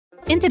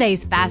In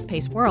today's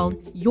fast-paced world,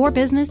 your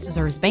business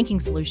deserves banking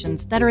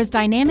solutions that are as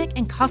dynamic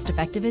and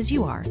cost-effective as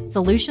you are.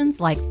 Solutions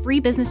like free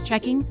business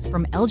checking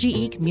from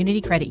LGE Community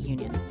Credit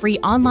Union, free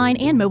online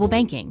and mobile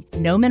banking,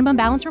 no minimum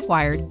balance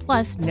required,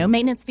 plus no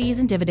maintenance fees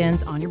and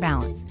dividends on your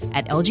balance.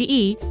 At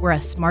LGE, we're a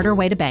smarter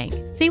way to bank.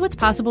 See what's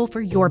possible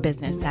for your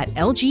business at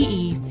lgeccu.org.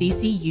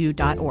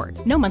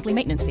 No monthly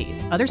maintenance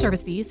fees. Other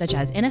service fees such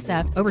as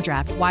NSF,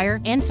 overdraft, wire,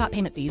 and stop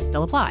payment fees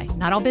still apply.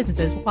 Not all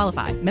businesses will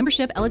qualify.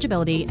 Membership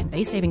eligibility and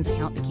base savings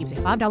account that keeps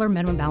a $5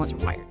 minimum balance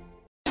required.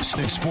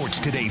 Sports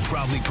Today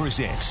proudly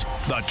presents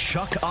The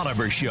Chuck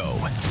Oliver Show.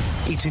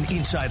 It's an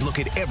inside look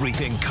at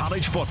everything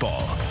college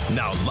football.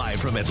 Now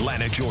live from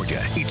Atlanta, Georgia,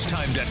 it's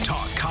time to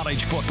talk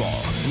college football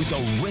with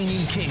the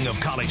reigning king of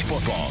college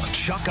football,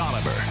 Chuck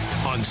Oliver,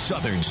 on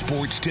Southern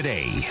Sports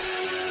Today.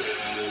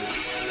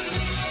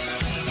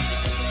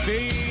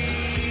 The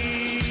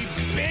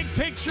big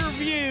picture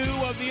view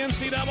of the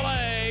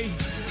NCAA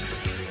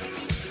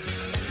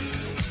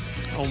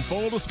on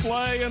full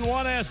display in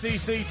one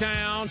SEC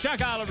town. Chuck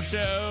Oliver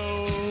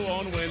Show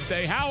on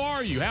Wednesday. How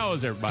are you? How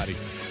is everybody?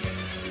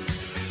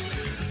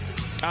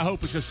 I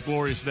hope it's just a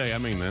glorious day. I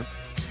mean that.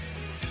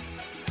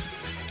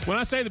 When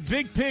I say the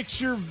big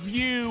picture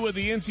view of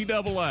the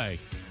NCAA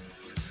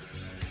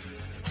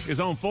is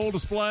on full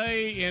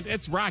display, and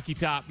it's Rocky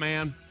Top,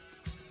 man.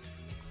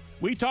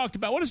 We talked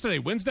about, what is today,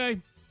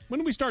 Wednesday? When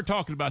did we start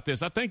talking about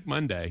this? I think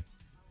Monday.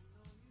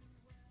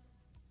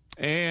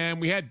 And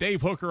we had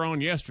Dave Hooker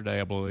on yesterday,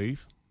 I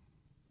believe.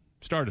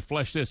 Started to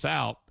flesh this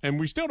out. And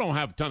we still don't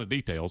have a ton of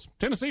details.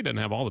 Tennessee doesn't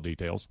have all the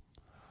details.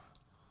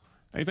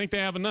 I think they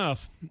have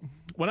enough.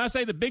 When I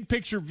say the big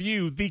picture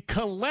view, the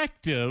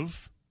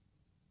collective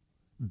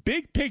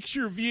big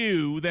picture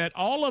view that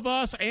all of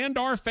us and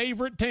our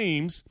favorite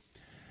teams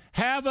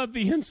have of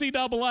the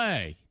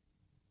NCAA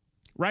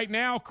right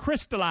now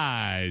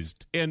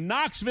crystallized in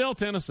Knoxville,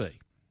 Tennessee.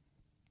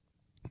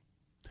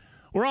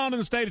 We're on in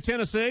the state of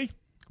Tennessee.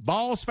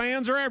 Vols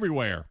fans are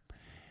everywhere.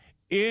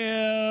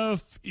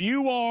 If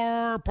you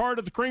are part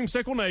of the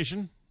Creamsicle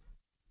Nation,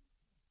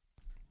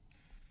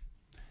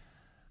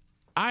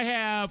 I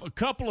have a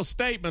couple of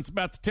statements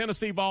about the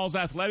Tennessee Vols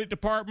athletic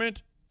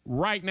department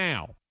right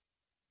now.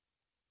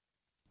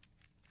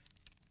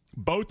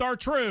 Both are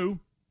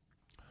true.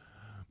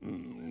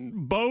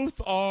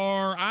 Both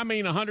are,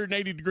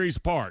 180 degrees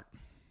apart.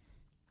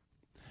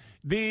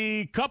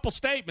 The couple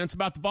statements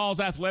about the Vols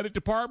athletic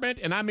department,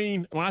 and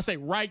when I say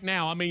right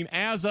now, I mean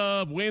as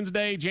of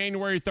Wednesday,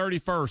 January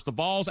 31st, the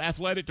Vols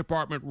athletic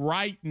department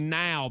right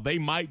now, they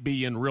might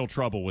be in real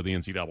trouble with the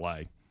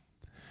NCAA.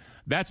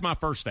 That's my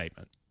first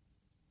statement.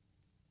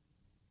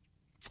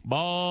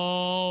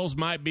 Vols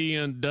might be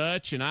in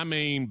Dutch, and I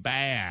mean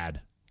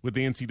bad, with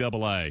the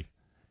NCAA.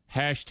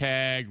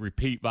 Hashtag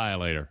repeat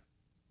violator.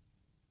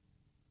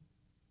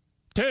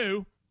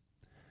 2,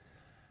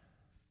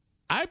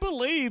 I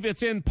believe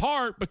it's in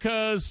part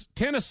because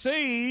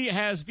Tennessee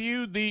has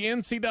viewed the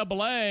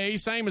NCAA,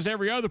 same as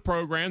every other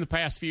program the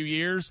past few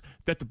years,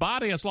 that the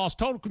body has lost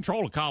total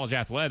control of college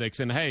athletics,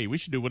 and, hey, we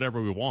should do whatever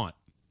we want.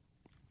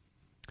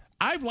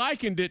 I've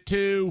likened it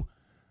to,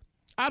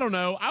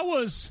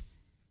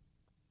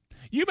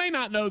 you may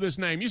not know this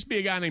name. Used to be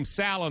a guy named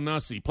Sal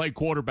Anussi, played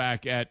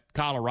quarterback at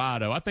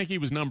Colorado. I think he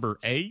was number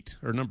 8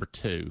 or number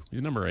 2.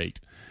 He's number 8.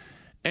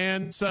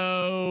 And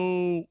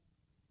so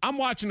I'm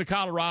watching the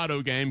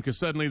Colorado game because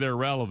suddenly they're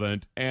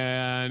relevant,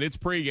 and it's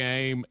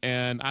pregame,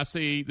 and I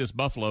see this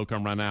Buffalo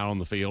come run out on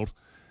the field,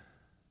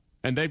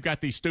 and they've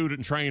got these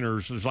student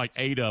trainers. There's like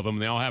 8 of them.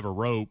 They all have a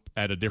rope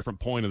at a different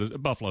point of this.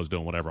 Buffalo's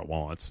doing whatever it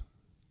wants.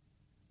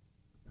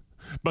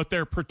 But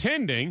they're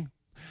pretending,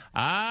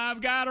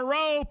 I've got a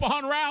rope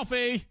on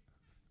Ralphie.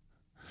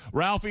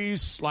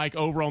 Ralphie's like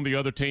over on the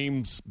other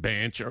team's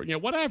bench or,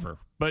 whatever.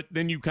 But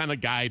then you kind of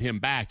guide him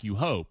back, you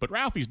hope. But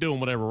Ralphie's doing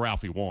whatever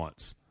Ralphie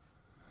wants.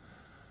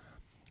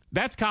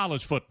 That's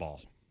college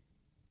football.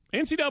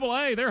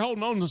 NCAA, they're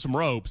holding on to some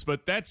ropes,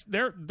 but that's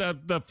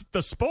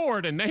the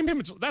sport and name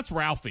image. That's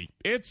Ralphie.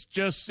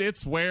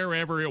 It's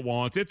wherever it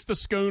wants. It's the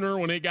schooner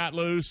when it got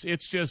loose.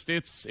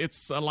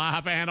 It's a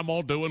live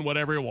animal doing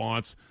whatever it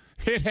wants.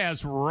 It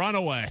has run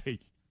away.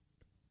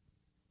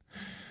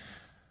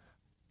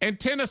 And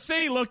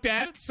Tennessee looked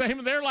at it,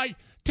 same. They're like,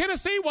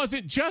 Tennessee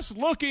wasn't just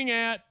looking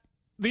at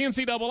the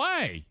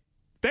NCAA.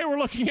 They were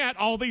looking at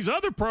all these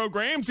other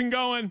programs and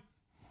going,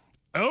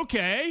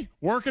 okay,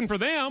 working for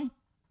them.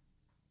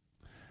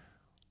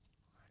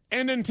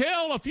 And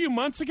until a few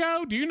months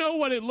ago, do you know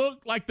what it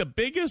looked like the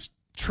biggest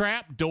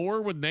trap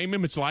door with name,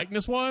 image,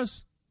 likeness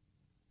was?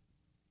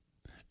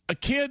 A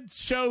kid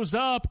shows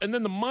up and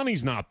then the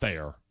money's not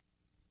there.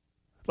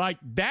 Like,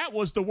 that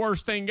was the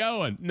worst thing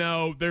going.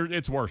 No,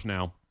 it's worse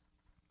now.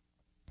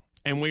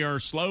 And we are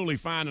slowly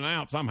finding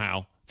out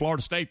somehow.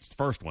 Florida State's the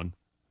first one.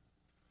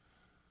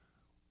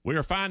 We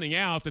are finding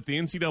out that the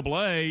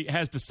NCAA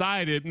has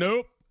decided,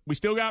 nope, we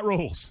still got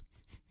rules.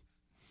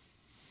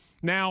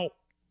 Now,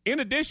 in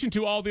addition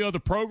to all the other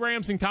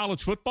programs in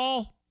college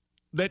football,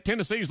 that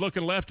Tennessee's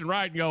looking left and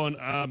right and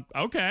going,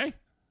 okay.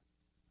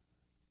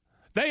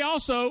 They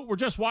also were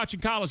just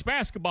watching college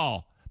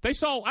basketball.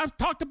 I've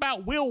talked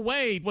about Will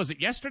Wade, was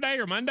it yesterday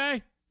or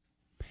Monday?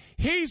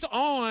 He's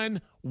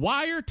on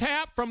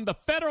wiretap from the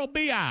federal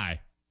BI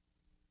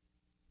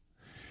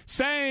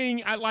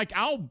saying,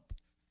 I'll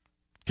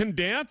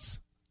condense,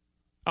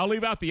 I'll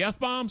leave out the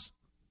F-bombs.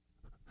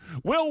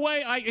 Will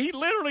Wade, he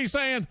literally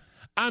saying,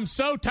 I'm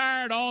so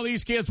tired of all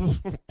these kids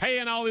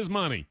paying all this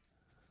money.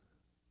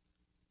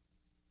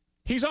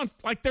 He's on,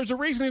 there's a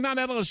reason he's not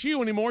at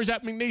LSU anymore. He's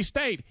at McNeese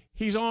State.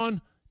 He's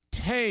on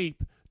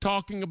tape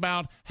talking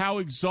about how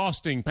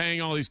exhausting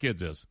paying all these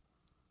kids is.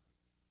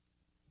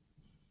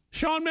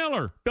 Sean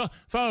Miller.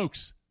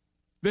 Folks,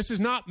 this is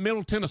not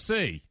Middle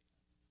Tennessee.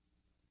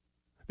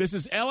 This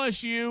is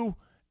LSU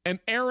and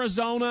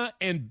Arizona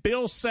and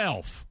Bill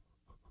Self.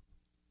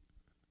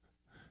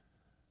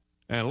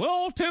 And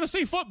little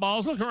Tennessee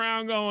football's looking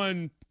around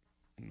going,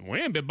 we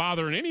ain't been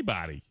bothering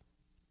anybody.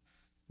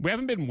 We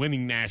haven't been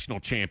winning national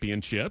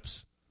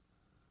championships.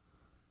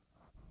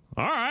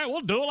 All right,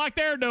 we'll do it like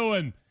they're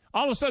doing.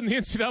 All of a sudden, the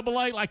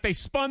NCAA, they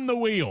spun the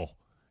wheel.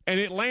 And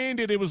it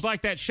landed, it was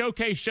like that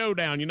Showcase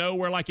Showdown,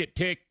 where it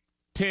tick,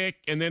 tick,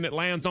 and then it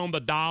lands on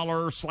the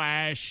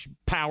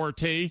 $/power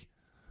T.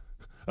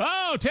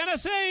 Oh,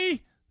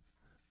 Tennessee!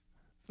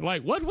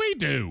 What'd we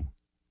do?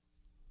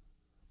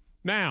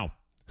 Now,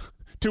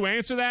 to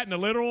answer that in a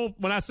literal,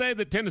 when I say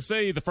that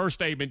Tennessee, the first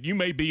statement, you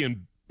may be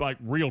in,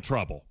 real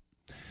trouble.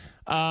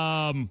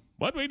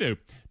 What'd we do?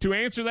 To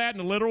answer that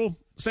in a literal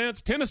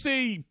sense,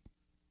 Tennessee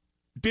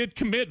did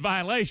commit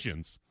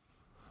violations.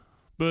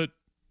 But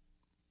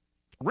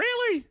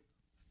really?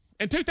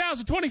 In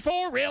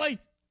 2024, really?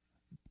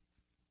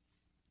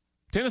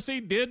 Tennessee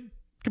did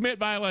commit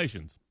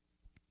violations.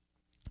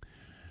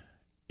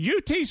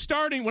 UT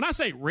starting, when I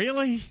say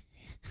really,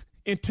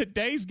 in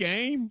today's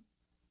game,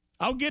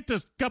 I'll get to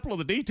a couple of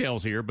the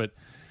details here, but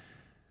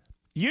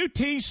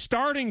UT's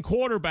starting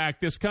quarterback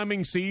this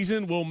coming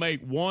season will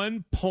make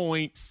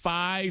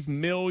 $1.5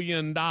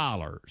 million.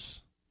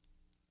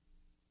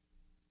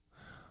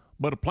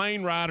 But a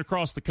plane ride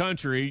across the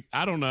country,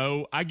 I don't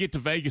know, I get to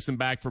Vegas and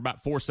back for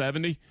about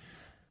 $470.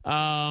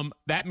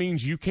 That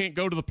means you can't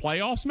go to the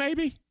playoffs,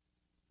 maybe?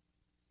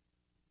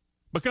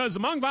 Because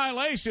among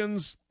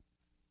violations,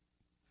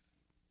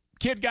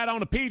 kid got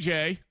on a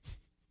PJ.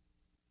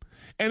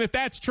 And if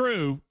that's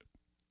true,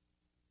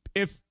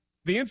 if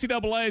the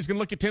NCAA is going to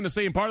look at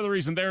Tennessee, and part of the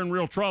reason they're in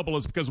real trouble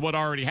is because of what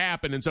already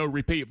happened, and so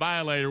repeat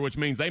violator, which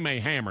means they may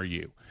hammer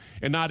you.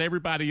 And not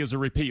everybody is a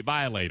repeat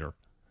violator.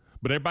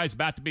 But everybody's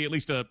about to be at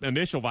least an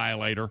initial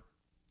violator.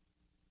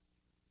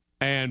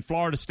 And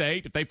Florida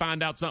State, if they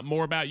find out something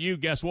more about you,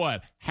 guess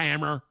what?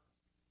 Hammer.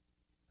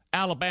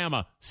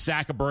 Alabama,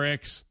 sack of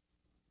bricks.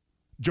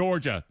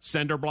 Georgia,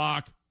 cinder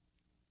block.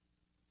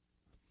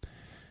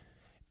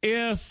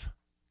 If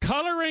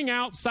coloring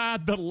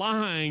outside the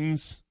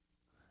lines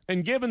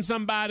and giving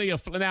somebody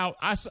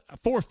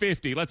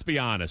 $450, let's be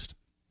honest.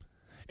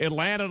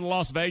 Atlanta to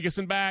Las Vegas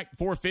and back,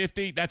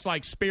 $450. That's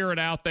like Spirit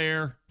out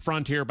there,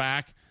 Frontier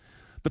back.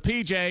 The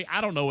PJ,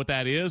 I don't know what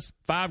that is.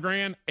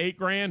 $5,000,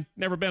 $8,000,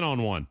 never been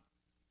on one.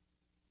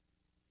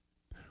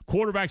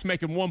 Quarterback's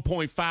making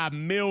 $1.5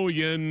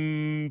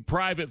 million,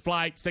 private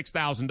flight,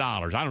 $6,000.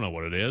 I don't know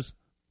what it is.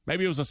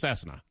 Maybe it was a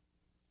Cessna.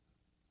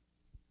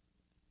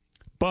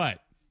 But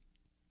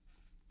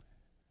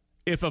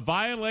if a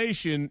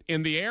violation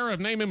in the era of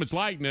name, image,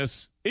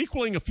 likeness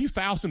equaling a few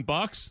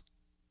 $1,000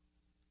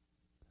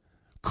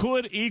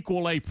 could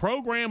equal a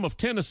program of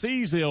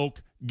Tennessee's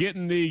ilk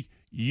getting the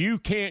you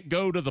can't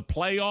go to the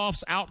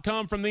playoffs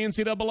outcome from the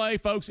NCAA,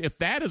 folks, if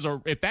that is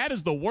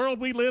the world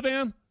we live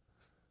in,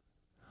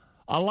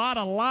 a lot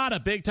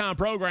of big-time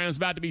programs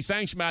about to be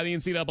sanctioned by the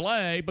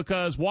NCAA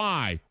because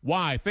why?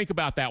 Why? Think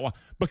about that. Why?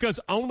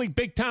 Because only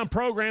big-time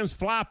programs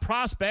fly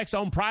prospects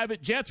on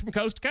private jets from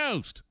coast to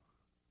coast.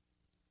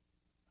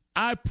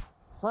 I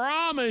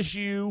promise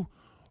you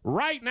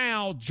right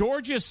now,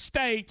 Georgia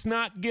State's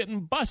not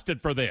getting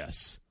busted for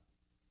this.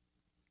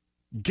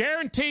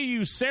 Guarantee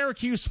you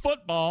Syracuse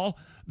football,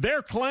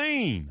 they're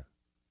clean.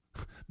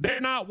 They're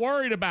not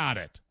worried about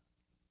it.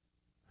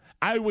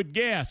 I would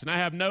guess, and I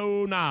have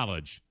no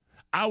knowledge,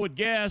 I would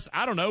guess,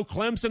 I don't know,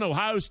 Clemson,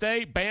 Ohio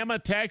State,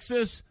 Bama,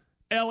 Texas,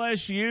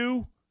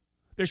 LSU.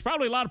 There's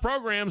probably a lot of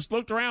programs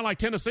looked around like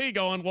Tennessee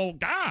going, well,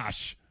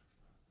 gosh,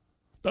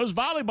 those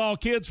volleyball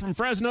kids from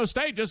Fresno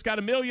State just got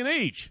 $1 million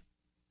each.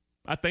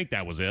 I think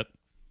that was it.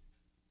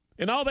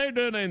 And all they're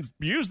doing is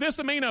use this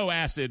amino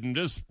acid and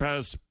just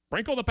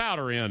sprinkle the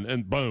powder in,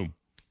 and boom,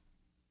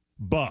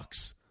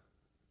 bucks.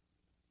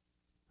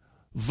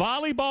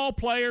 Volleyball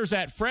players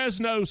at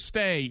Fresno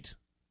State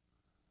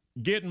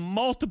getting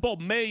multiple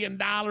 $1 million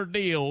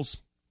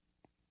deals.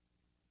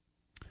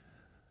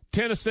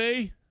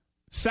 Tennessee,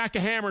 sack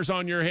of hammers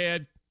on your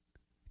head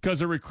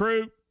because a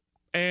recruit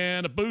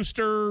and a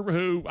booster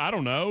who, I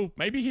don't know,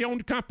 maybe he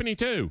owned a company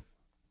too.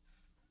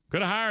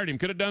 Could have hired him,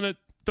 could have done it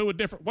through a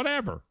different,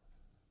 whatever.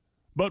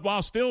 But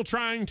while still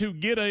trying to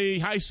get a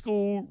high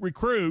school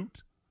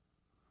recruit,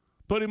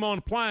 put him on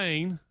a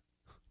plane,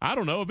 I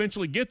don't know,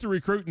 eventually get the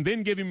recruit and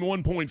then give him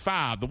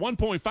 1.5. The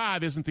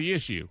 1.5 isn't the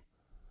issue.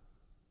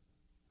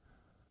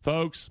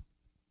 Folks,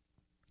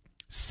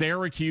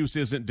 Syracuse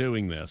isn't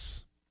doing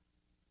this.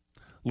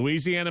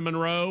 Louisiana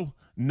Monroe,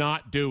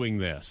 not doing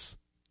this.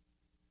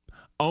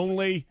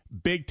 Only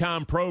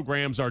big-time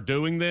programs are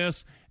doing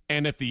this.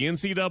 And if the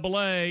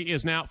NCAA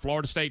is now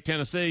Florida State,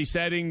 Tennessee,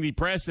 setting the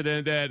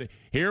precedent that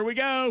here we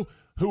go,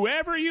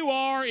 whoever you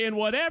are in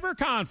whatever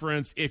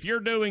conference, if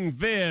you're doing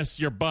this,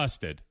 you're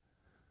busted.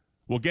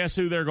 Well, guess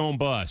who they're going to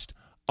bust?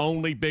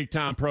 Only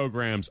big-time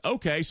programs.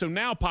 Okay, so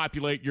now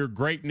populate your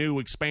great new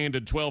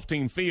expanded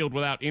 12-team field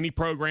without any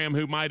program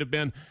who might have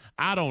been,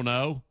 I don't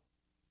know,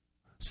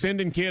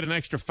 sending kid an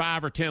extra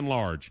 5 or 10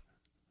 large.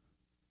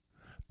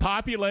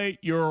 Populate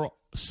your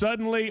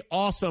suddenly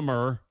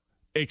awesomer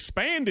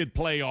expanded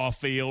playoff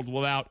field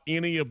without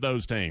any of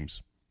those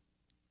teams.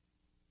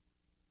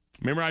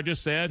 Remember I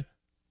just said,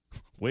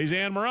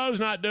 Louisiana Monroe's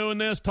not doing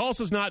this.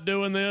 Tulsa's not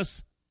doing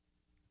this.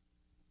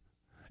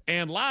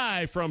 And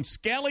live from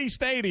Skelly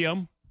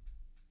Stadium,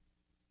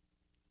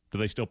 do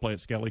they still play at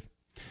Skelly?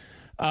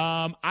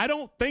 I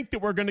don't think that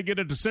we're going to get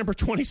a December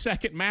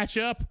 22nd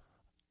matchup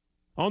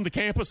on the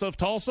campus of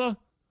Tulsa.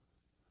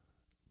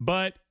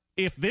 But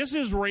if this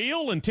is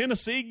real and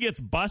Tennessee gets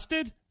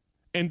busted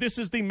and this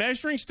is the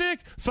measuring stick,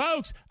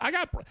 folks, I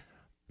got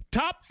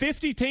top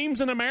 50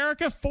 teams in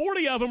America.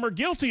 40 of them are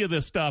guilty of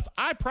this stuff.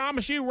 I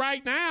promise you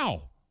right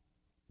now.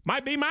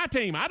 Might be my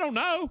team. I don't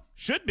know.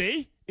 Should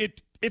be.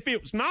 If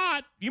it's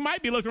not, you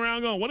might be looking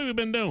around going, what have we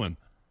been doing?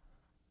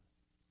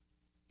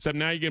 Except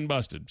now you're getting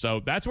busted.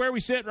 So that's where we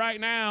sit right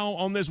now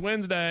on this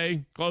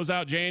Wednesday, close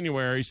out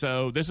January.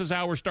 So this is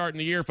how we're starting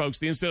the year, folks.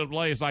 The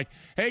NCAA is like,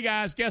 hey,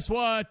 guys, guess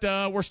what?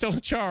 We're still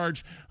in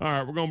charge. All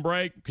right, we're going to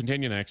break.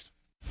 Continue next.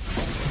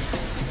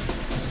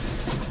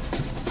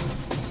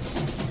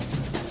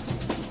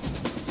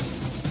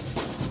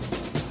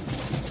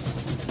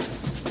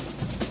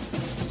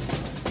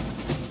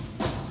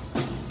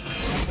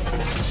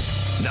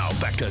 Now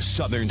back to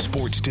Southern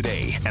Sports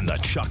Today and the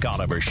Chuck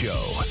Oliver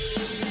Show.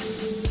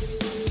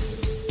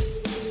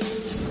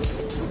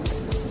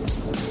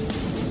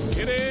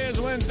 It is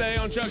Wednesday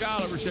on Chuck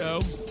Oliver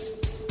Show.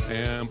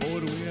 And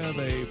boy, do we have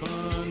a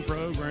fun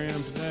program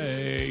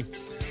today.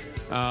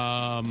 We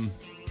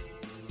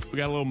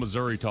got a little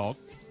Missouri talk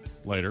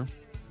later.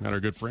 Got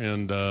our good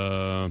friend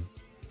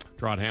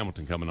Rod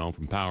Hamilton coming on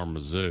from Power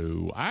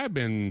Mizzou. I've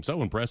been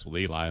so impressed with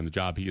Eli and the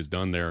job he has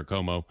done there at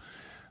Como.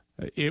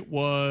 It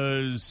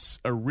was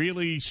a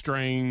really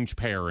strange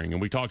pairing,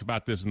 and we talked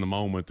about this in the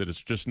moment, that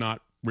it's just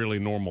not really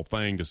a normal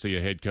thing to see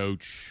a head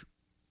coach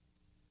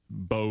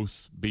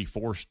both be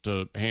forced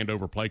to hand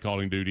over play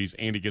calling duties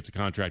and he gets a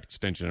contract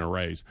extension and a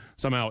raise.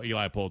 Somehow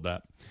Eli pulled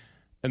that.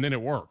 And then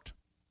it worked.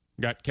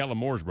 Got Kellen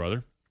Moore's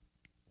brother,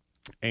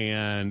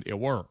 and it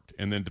worked.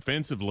 And then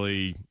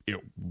defensively,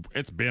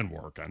 it's been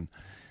working.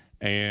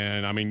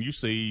 And, I mean, you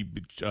see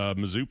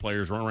Mizzou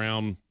players run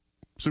around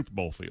Super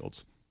Bowl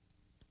fields.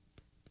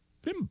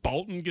 Didn't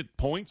Bolton get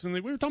points? We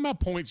were talking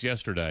about points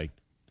yesterday.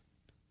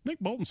 I think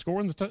Bolton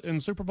scored in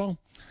the Super Bowl.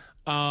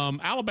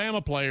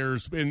 Alabama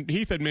players, and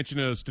Heath had mentioned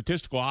a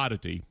statistical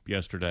oddity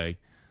yesterday,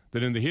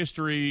 that in the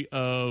history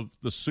of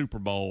the Super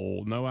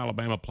Bowl, no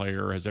Alabama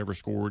player has ever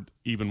scored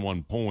even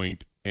 1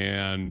 point.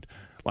 And,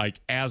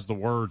 like, as the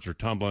words are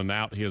tumbling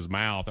out his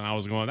mouth, and I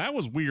was going, that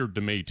was weird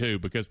to me, too,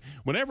 because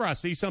whenever I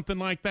see something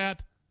like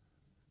that,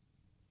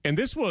 and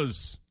this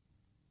was,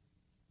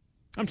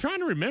 I'm trying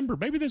to remember,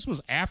 maybe this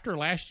was after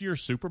last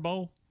year's Super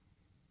Bowl.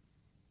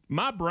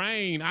 My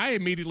brain, I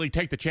immediately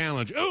take the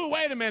challenge. Oh,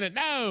 wait a minute,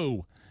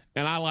 no.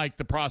 And I like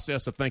the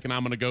process of thinking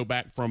I'm going to go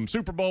back from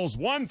Super Bowls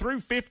 1 through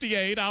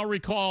 58. I'll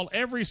recall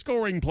every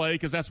scoring play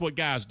because that's what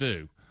guys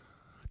do.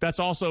 That's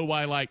also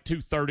why, like, two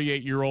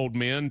 38-year-old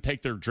men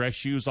take their dress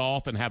shoes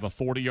off and have a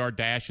 40-yard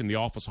dash in the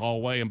office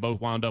hallway and both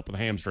wound up with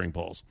hamstring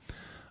pulls.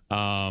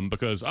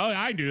 Because,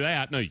 I can do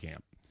that. No, you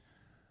can't.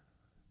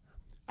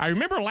 I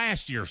remember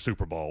last year's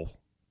Super Bowl,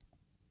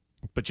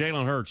 but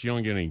Jalen Hurts, you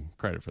don't get any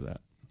credit for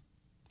that.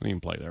 He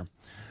didn't play there.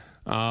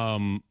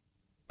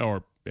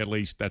 Or at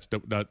least that's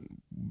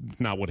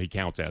not what he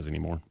counts as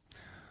anymore.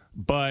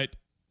 But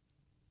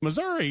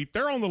Missouri,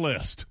 they're on the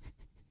list.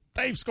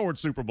 They've scored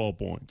Super Bowl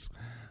points.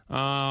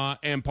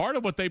 And part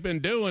of what they've been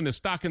doing is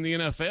stocking the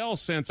NFL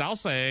since, I'll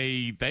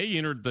say, they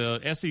entered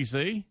the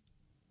SEC.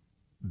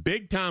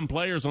 Big-time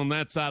players on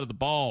that side of the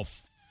ball,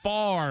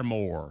 far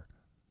more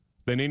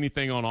than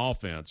anything on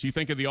offense. You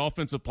think of the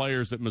offensive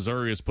players that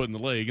Missouri has put in the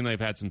league, and they've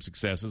had some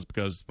successes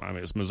because, I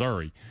mean, it's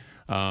Missouri.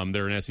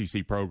 They're an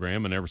SEC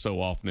program, and ever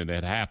so often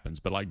it happens.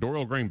 But like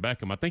Dorial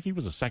Green-Beckham, I think he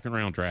was a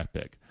second-round draft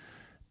pick.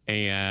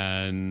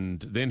 And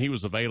then he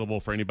was available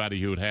for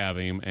anybody who would have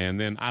him. And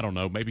then, I don't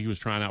know, maybe he was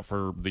trying out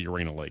for the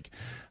Arena League.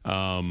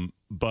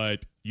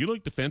 But you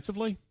look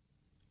defensively,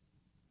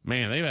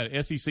 man, they've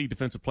had SEC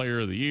Defensive Player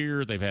of the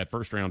Year. They've had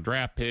first-round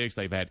draft picks.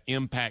 They've had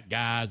impact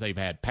guys. They've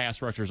had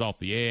pass rushers off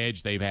the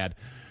edge. They've had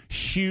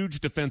huge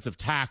defensive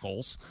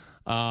tackles,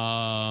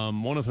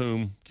 one of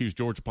whom accused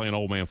Georgia of playing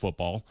old man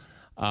football,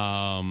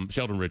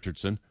 Sheldon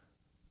Richardson.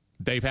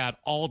 They've had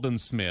Aldon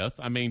Smith.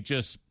 I mean,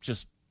 just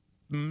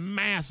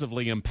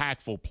massively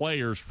impactful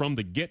players from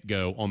the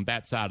get-go on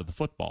that side of the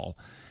football.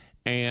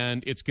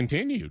 And it's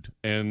continued.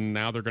 And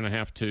now they're going to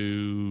have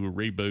to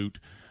reboot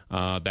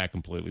that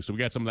completely. So we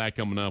got some of that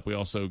coming up. We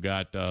also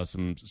got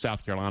some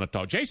South Carolina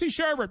talk. J.C.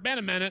 Sherbert, been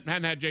a minute.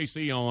 Hadn't had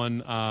J.C.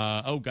 on.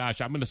 I'm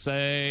going to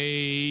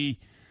say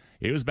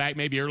it was back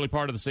maybe early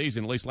part of the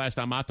season, at least last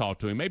time I talked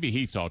to him. Maybe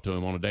Heath talked to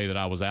him on a day that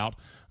I was out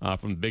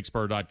from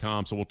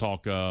BigSpur.com. So we'll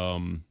talk,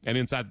 and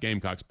Inside the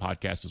Gamecocks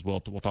podcast as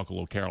well. We'll talk a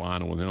little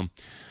Carolina with him.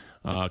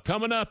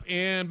 Coming up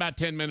in about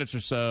 10 minutes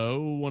or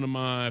so, one of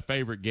my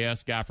favorite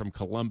guests, guy from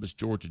Columbus,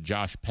 Georgia,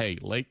 Josh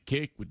Pate. Late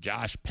Kick with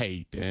Josh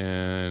Pate.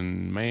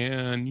 And,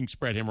 man, you can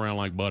spread him around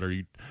like butter.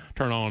 You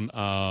turn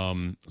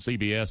on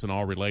CBS and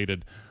all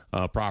related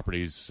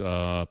properties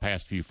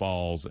past few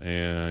falls,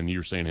 and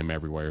you're seeing him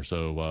everywhere.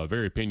 So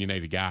very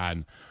opinionated guy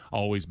and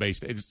always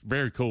based. It's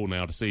very cool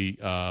now to see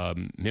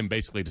him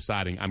basically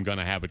deciding I'm going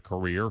to have a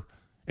career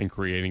and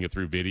creating it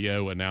through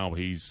video, and now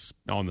he's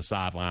on the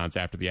sidelines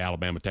after the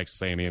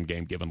Alabama-Texas A&M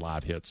game giving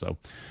live hits. So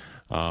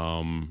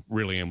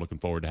really am looking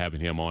forward to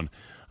having him on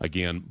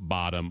again,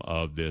 bottom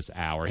of this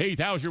hour. Heath,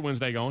 how's your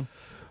Wednesday going?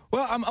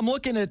 Well, I'm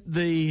looking at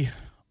the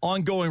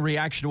ongoing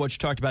reaction to what you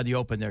talked about in the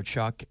open there,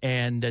 Chuck.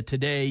 And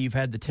today you've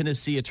had the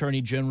Tennessee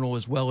Attorney General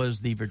as well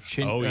as the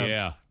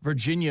Virginia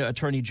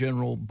Attorney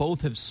General.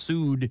 Both have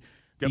sued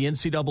the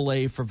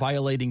NCAA for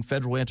violating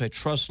federal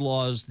antitrust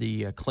laws.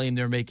 The claim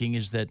they're making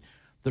is that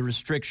the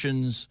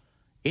restrictions,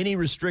 any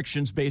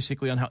restrictions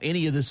basically on how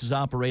any of this is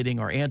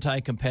operating are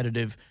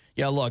anti-competitive.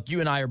 Yeah, look,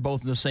 you and I are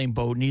both in the same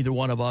boat. Neither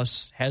one of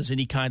us has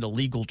any kind of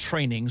legal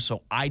training,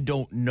 so I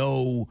don't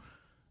know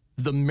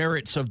the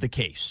merits of the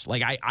case.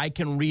 Like, I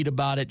can read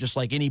about it just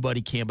like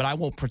anybody can, but I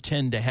won't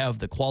pretend to have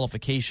the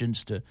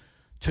qualifications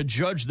to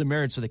judge the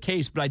merits of the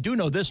case. But I do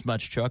know this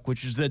much, Chuck,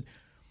 which is that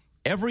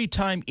every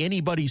time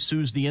anybody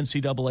sues the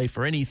NCAA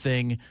for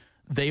anything,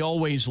 they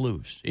always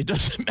lose. It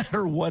doesn't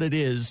matter what it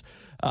is.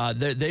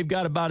 They've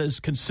got about as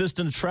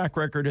consistent a track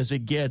record as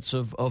it gets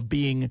of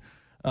being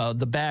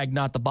the bag,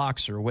 not the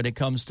boxer, when it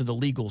comes to the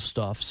legal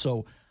stuff.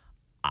 So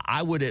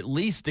I would at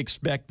least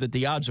expect that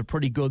the odds are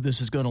pretty good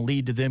this is going to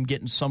lead to them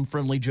getting some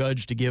friendly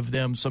judge to give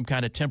them some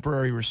kind of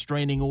temporary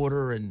restraining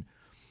order. And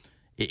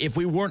if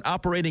we weren't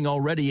operating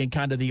already in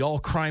kind of the all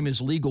crime is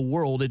legal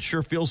world, it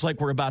sure feels like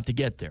we're about to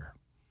get there.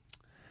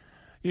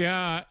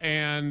 Yeah,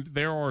 and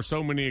there are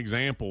so many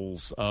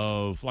examples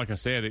of, like I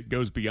said, it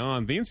goes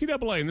beyond the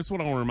NCAA, and this is what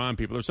I want to remind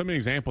people. There's so many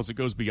examples that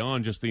goes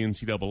beyond just the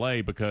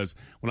NCAA, because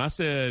when I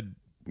said,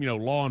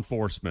 law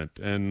enforcement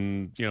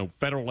and,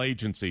 federal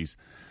agencies,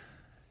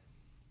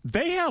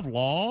 they have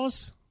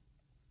laws.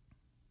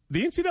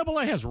 The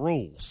NCAA has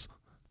rules.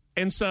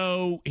 And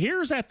so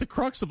here's at the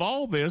crux of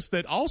all this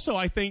that also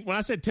I think when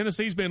I said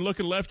Tennessee's been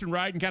looking left and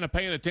right and kind of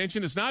paying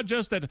attention, it's not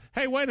just that,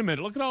 hey, wait a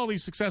minute, look at all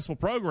these successful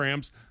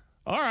programs.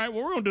 All right,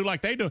 well, we're going to do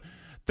like they do.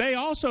 They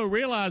also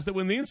realize that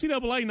when the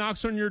NCAA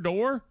knocks on your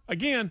door,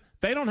 again,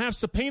 they don't have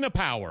subpoena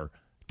power.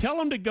 Tell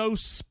them to go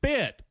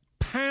spit,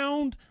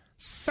 pound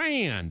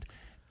sand.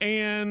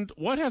 And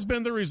what has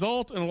been the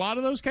result in a lot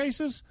of those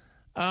cases?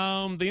 The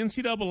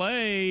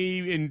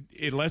NCAA,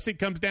 unless it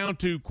comes down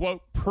to,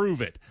 quote,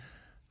 prove it,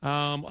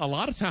 a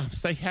lot of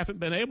times they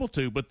haven't been able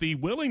to. But the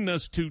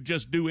willingness to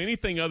just do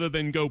anything other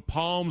than go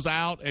palms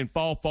out and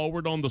fall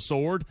forward on the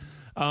sword,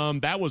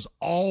 that was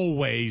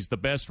always the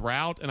best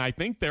route, and I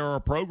think there are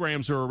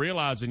programs who are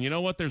realizing,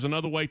 there's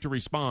another way to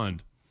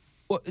respond.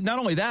 Well, not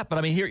only that, but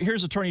I mean,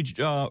 here's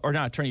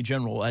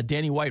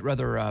Danny White,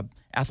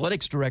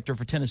 athletics director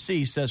for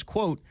Tennessee, says,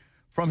 quote,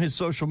 from his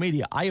social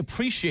media, I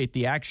appreciate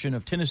the action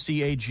of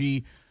Tennessee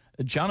AG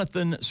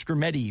Jonathan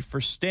Skrmetti for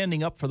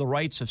standing up for the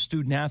rights of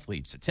student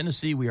athletes. At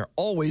Tennessee, we are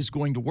always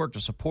going to work to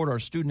support our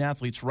student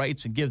athletes'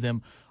 rights and give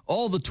them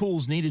all the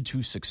tools needed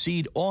to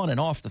succeed on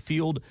and off the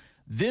field.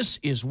 This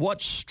is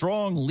what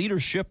strong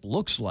leadership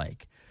looks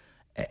like.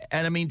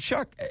 And, I mean,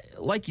 Chuck,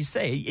 like you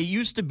say, it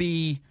used to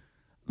be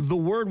the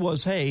word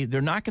was, hey,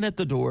 they're knocking at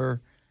the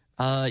door.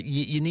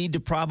 You need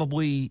to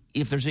probably,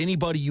 if there's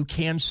anybody you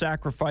can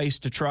sacrifice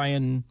to try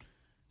and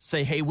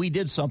say, hey, we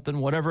did something,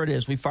 whatever it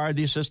is. We fired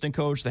the assistant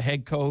coach, the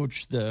head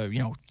coach,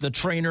 the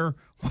trainer,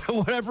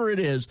 whatever it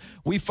is.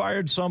 We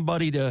fired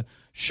somebody to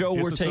show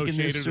we're taking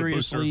this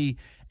seriously.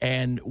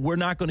 And we're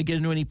not going to get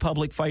into any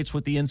public fights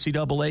with the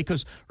NCAA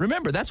because,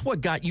 remember, that's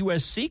what got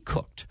USC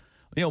cooked.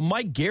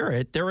 Mike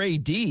Garrett, their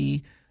AD,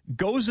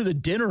 goes at a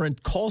dinner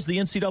and calls the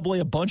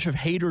NCAA a bunch of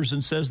haters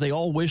and says they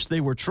all wish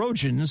they were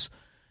Trojans.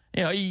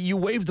 You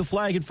wave the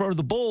flag in front of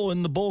the bull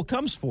and the bull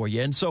comes for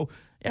you. And so,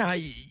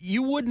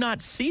 you would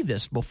not see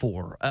this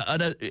before.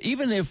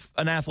 Even if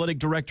an athletic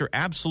director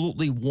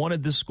absolutely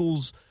wanted the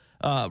school's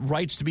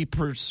rights to be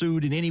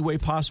pursued in any way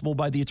possible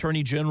by the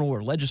attorney general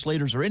or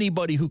legislators or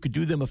anybody who could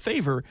do them a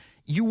favor,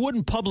 you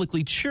wouldn't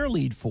publicly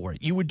cheerlead for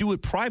it. You would do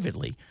it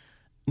privately.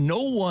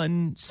 no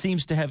one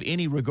seems to have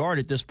any regard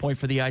at this point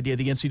for the idea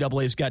the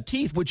NCAA's got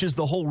teeth, which is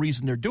the whole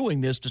reason they're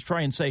doing this, to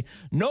try and say,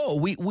 no,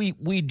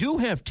 we do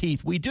have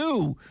teeth. We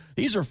do.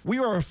 We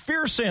are a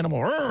fierce animal.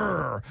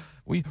 Urgh.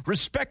 We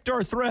respect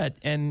our threat.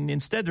 And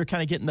instead they're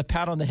kind of getting the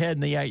pat on the head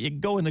and you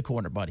go in the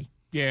corner, buddy.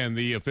 Yeah, and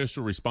the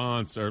official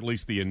response, or at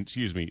least the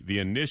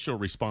initial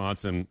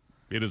response, and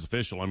it is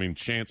official. I mean,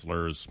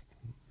 Chancellor is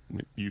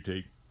UT,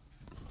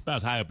 about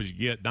as high up as you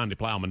get, Donde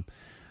Plowman.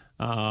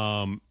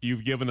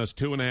 You've given us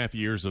 2.5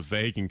 years of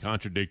vague and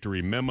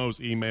contradictory memos,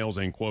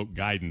 emails, and, quote,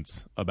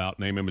 guidance about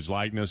name, image,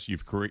 likeness.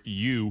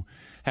 You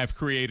have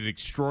created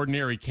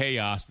extraordinary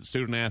chaos that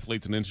student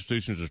athletes and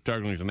institutions are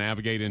struggling to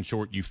navigate. In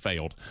short, you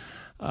failed.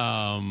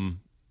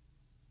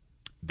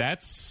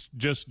 That's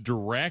just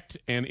direct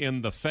and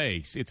in the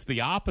face. It's the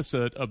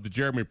opposite of the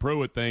Jeremy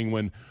Pruitt thing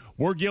when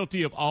we're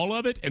guilty of all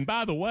of it. And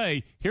by the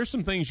way, here's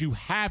some things you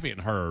haven't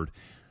heard.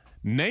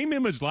 Name,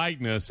 image,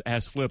 likeness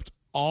has flipped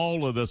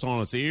all of this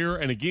on its ear.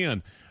 And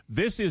again,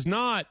 this is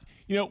not,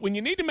 when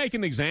you need to make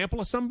an example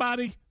of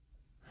somebody,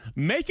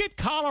 make it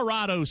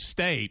Colorado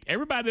State.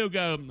 Everybody will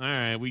go, all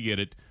right, we get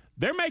it.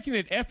 They're making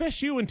it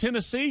FSU and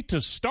Tennessee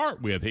to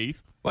start with,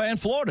 Heath. Well, and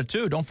Florida,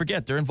 too. Don't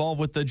forget, they're involved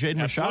with the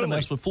Jaden Rashada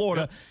mess with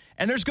Florida. Yep.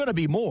 And there's going to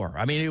be more.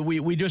 I mean,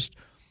 we just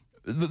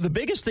 – the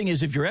biggest thing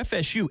is if you're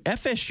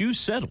FSU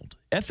settled.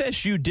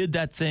 FSU did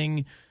that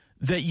thing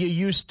that you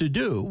used to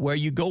do where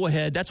you go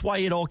ahead. That's why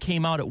it all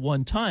came out at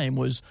one time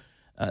was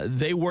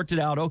they worked it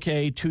out,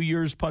 okay, 2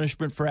 years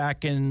punishment for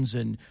Atkins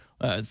and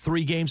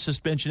 3-game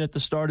suspension at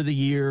the start of the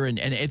year. And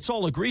it's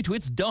all agreed to.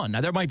 It's done.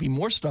 Now, there might be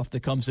more stuff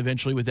that comes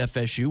eventually with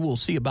FSU. We'll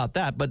see about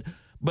that. But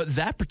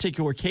that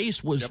particular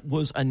case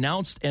was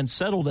announced and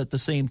settled at the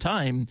same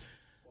time.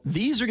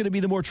 These are going to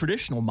be the more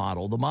traditional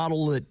model, the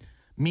model that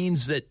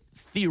means that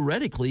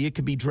theoretically it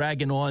could be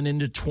dragging on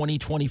into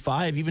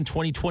 2025, even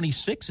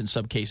 2026 in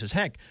some cases.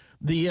 Heck,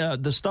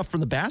 the stuff from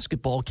the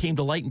basketball came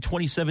to light in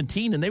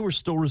 2017, and they were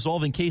still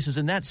resolving cases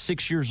in that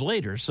 6 years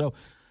later. So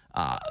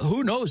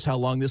who knows how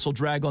long this will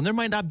drag on. There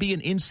might not be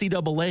an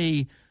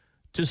NCAA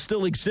to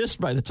still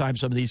exist by the time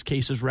some of these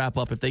cases wrap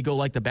up if they go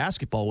like the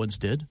basketball ones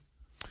did.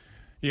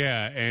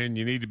 Yeah, and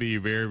you need to be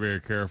very, very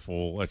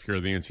careful if you're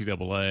the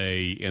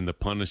NCAA and the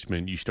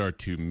punishment you start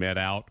to met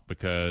out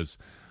because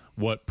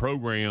what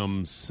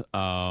programs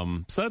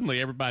suddenly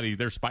everybody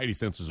their spidey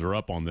senses are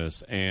up on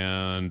this,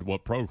 and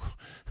what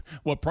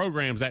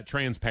programs that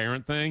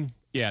transparent thing,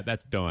 yeah,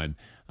 that's done.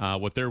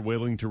 What they're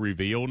willing to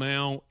reveal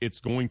now, it's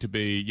going to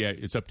be,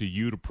 it's up to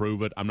you to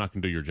prove it. I'm not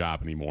going to do your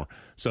job anymore.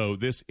 So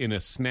this, in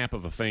a snap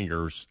of a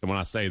fingers, and when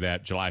I say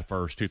that, July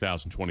 1st,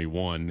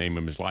 2021, name,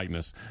 image,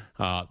 likeness,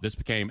 this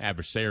became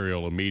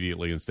adversarial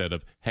immediately instead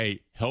of,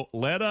 hey,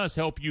 let us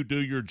help you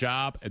do your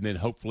job, and then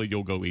hopefully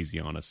you'll go easy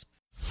on us.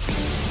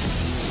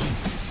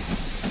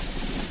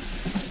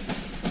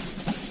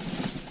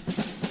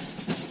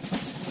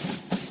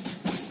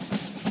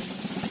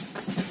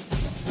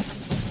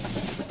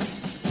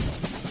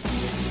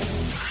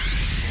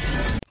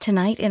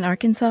 Tonight in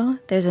Arkansas,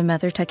 there's a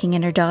mother tucking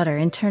in her daughter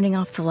and turning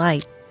off the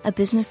light. A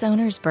business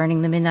owner is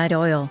burning the midnight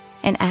oil.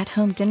 An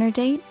at-home dinner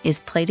date is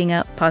plating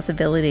up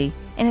possibility.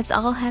 And it's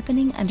all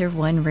happening under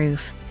one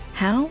roof.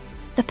 How?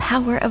 The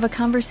power of a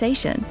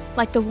conversation,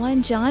 like the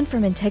one John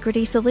from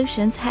Integrity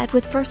Solutions had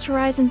with First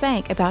Horizon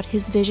Bank about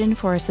his vision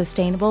for a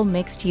sustainable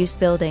mixed-use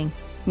building.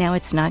 Now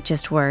it's not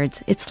just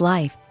words, it's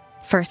life.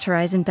 First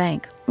Horizon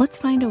Bank. Let's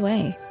find a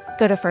way.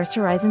 Go to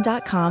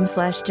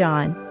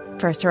firsthorizon.com/John.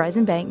 First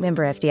Horizon Bank,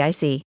 member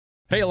FDIC.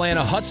 Hey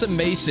Atlanta, Hudson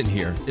Mason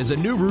here. Is a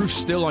new roof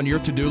still on your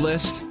to-do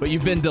list, but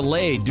you've been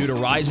delayed due to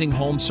rising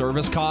home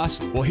service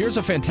costs? Well, here's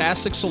a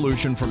fantastic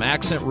solution from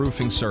Accent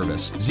Roofing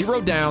Service.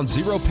 0 down,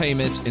 0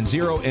 payments, and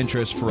 0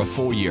 interest for a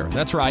full year.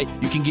 That's right.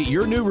 You can get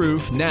your new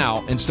roof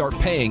now and start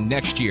paying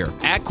next year.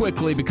 Act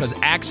quickly because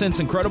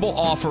Accent's incredible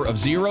offer of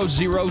 000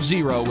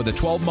 with a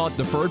 12-month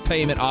deferred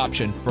payment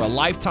option for a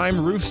lifetime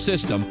roof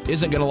system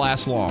isn't going to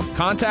last long.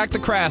 Contact the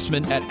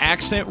craftsman at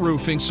Accent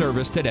Roofing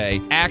Service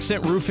today,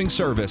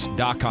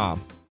 accentroofingservice.com.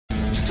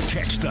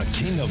 Catch the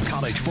king of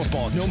college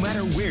football no matter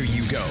where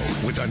you go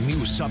with the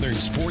new Southern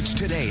Sports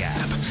Today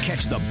app.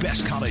 Catch the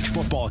best college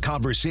football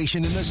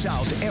conversation in the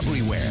South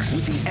everywhere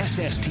with the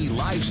SST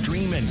live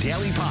stream and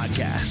daily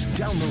podcast.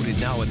 Download it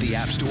now at the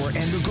App Store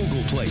and the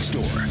Google Play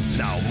Store.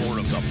 Now more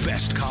of the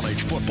best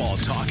college football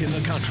talk in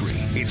the country.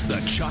 It's the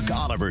Chuck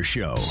Oliver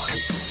Show.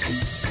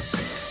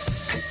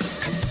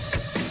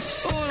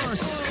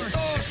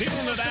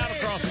 Feeling it out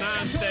across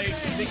 9 states,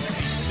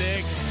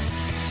 66.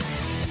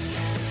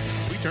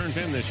 Turned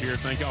 10 this year.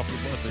 Thank y'all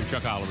for listening.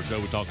 Chuck Oliver Show.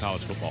 We talk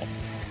college football.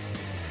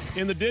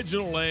 In the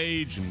digital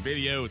age and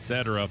video,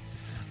 etc.,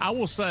 I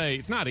will say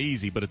it's not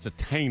easy, but it's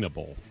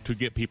attainable to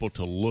get people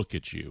to look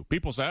at you.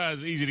 People say,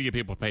 it's easy to get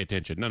people to pay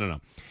attention. No.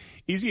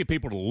 Easy to get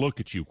people to look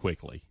at you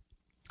quickly.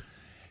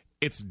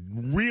 It's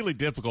really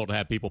difficult to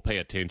have people pay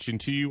attention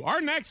to you.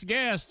 Our next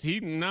guest, he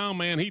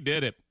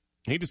did it.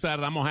 He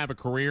decided I'm going to have a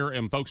career,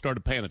 and folks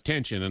started paying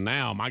attention. And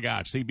now, my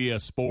gosh,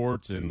 CBS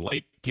Sports and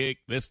Late Kick,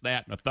 this,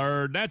 that, and the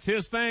third. That's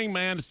his thing,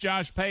 man. It's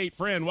Josh Pate.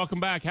 Friend, welcome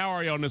back. How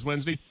are you on this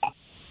Wednesday?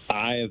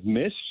 I have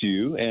missed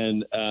you,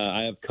 and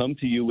I have come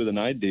to you with an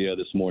idea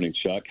this morning,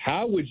 Chuck.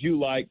 How would you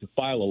like to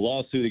file a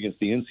lawsuit against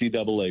the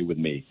NCAA with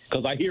me?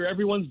 Because I hear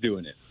everyone's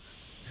doing it.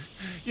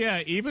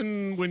 Yeah,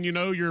 even when you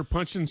know you're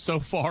punching so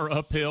far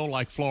uphill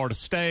like Florida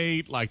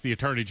State, like the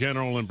Attorney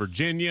General in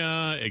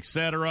Virginia,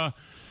 etc.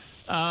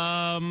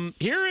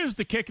 Here is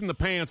the kick in the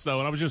pants, though,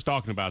 and I was just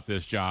talking about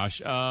this,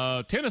 Josh.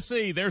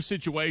 Tennessee, their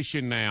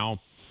situation now,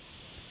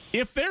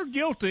 if they're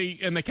guilty,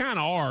 and they kind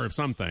of are of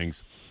some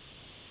things,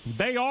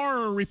 they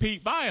are a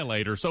repeat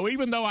violator. So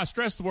even though I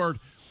stress the word,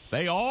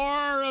 they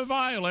are a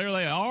violator,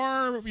 they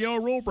are, a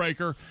rule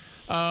breaker,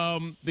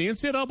 the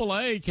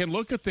NCAA can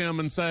look at them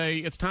and say,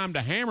 it's time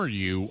to hammer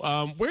you.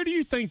 Where do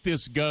you think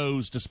this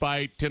goes,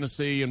 despite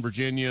Tennessee and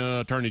Virginia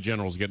attorney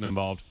generals getting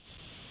involved?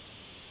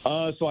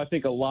 So I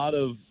think a lot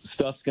of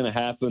stuff's going to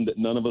happen that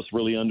none of us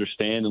really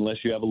understand unless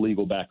you have a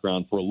legal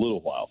background for a little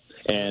while.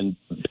 And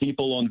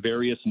people on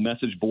various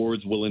message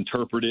boards will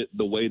interpret it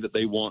the way that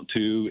they want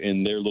to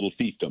in their little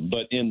fiefdom.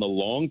 But in the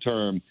long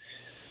term,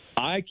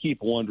 I keep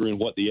wondering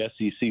what the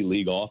SEC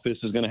league office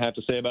is going to have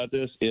to say about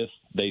this, if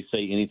they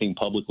say anything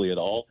publicly at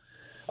all.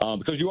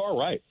 Because you are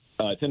right.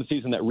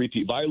 Tennessee's in that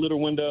repeat violator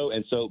window.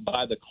 And so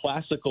by the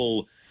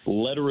classical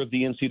letter of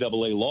the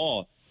NCAA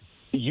law,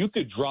 you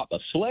could drop a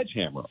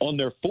sledgehammer on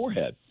their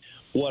forehead.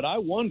 What I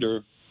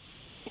wonder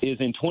is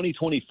in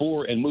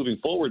 2024 and moving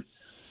forward,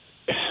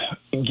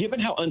 given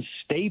how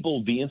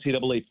unstable the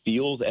NCAA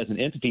feels as an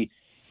entity,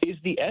 is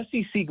the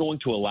SEC going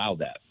to allow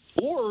that?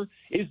 Or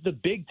is the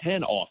Big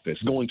Ten office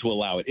going to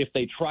allow it if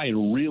they try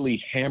and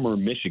really hammer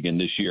Michigan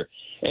this year?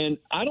 And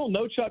I don't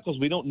know, Chuck, because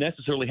we don't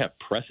necessarily have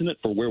precedent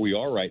for where we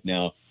are right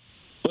now.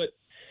 But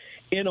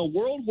in a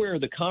world where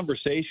the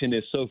conversation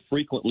is so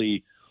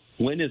frequently,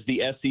 when is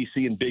the SEC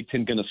and Big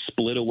Ten going to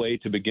split away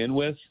to begin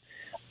with?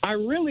 I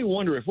really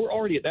wonder if we're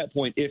already at that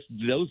point, if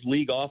those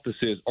league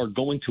offices are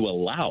going to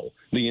allow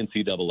the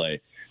NCAA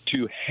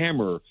to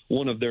hammer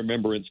one of their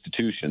member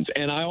institutions.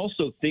 And I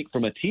also think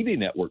from a TV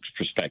network's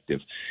perspective,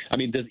 I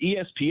mean, does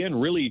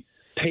ESPN really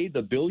pay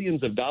the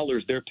billions of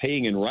dollars they're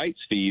paying in rights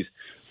fees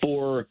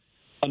for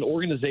an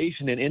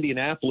organization in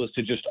Indianapolis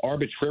to just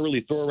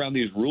arbitrarily throw around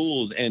these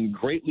rules and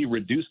greatly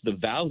reduce the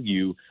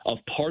value of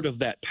part of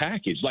that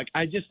package? Like,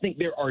 I just think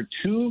there are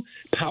too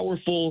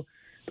powerful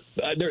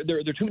there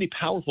are too many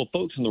powerful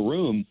folks in the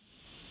room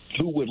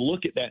who would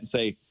look at that and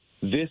say,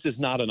 this is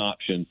not an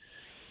option,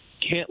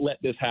 can't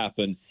let this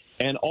happen.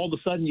 And all of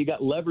a sudden you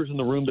got levers in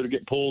the room that are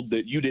getting pulled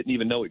that you didn't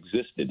even know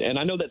existed. And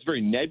I know that's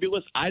very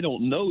nebulous. I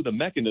don't know the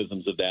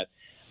mechanisms of that.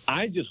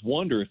 I just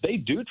wonder if they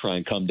do try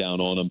and come down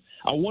on them,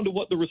 I wonder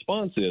what the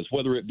response is,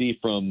 whether it be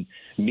from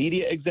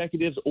media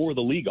executives or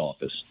the league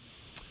office.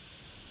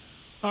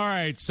 All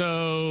right,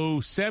 so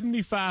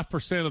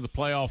 75% of the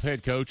playoff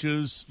head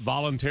coaches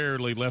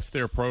voluntarily left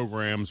their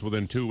programs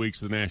within 2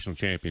 weeks of the national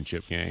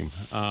championship game.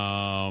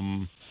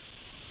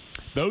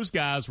 Those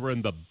guys were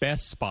in the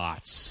best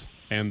spots,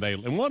 and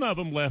one of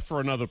them left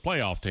for another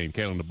playoff team,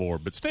 came on the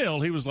board. But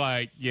still, he was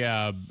like,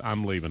 yeah,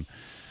 I'm leaving.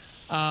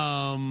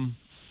 That's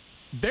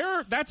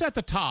at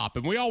the top,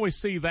 and we always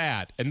see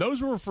that. And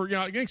those were for,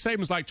 Nick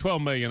Saban's like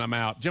 $12 million, I'm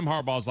out. Jim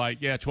Harbaugh's like,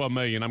 yeah, $12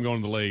 million, I'm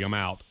going to the league, I'm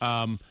out.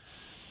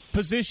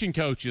 Position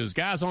coaches,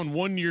 guys on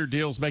one-year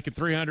deals making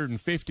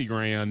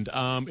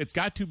 $350,000. It's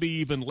got to be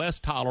even less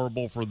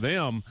tolerable for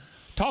them.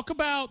 Talk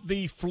about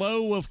the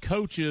flow of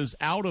coaches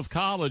out of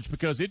college,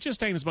 because it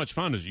just ain't as much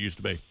fun as it used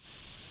to be.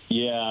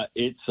 Yeah,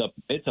 it's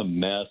a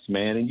mess,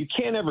 man. And you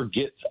can't ever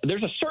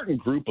there's a certain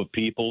group of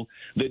people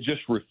that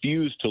just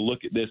refuse to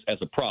look at this as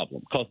a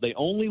problem because they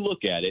only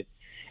look at it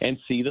and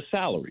see the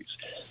salaries.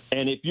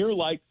 And if you're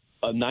like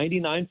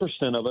 99%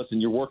 of us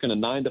and you're working a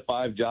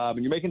 9-to-5 job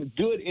and you're making a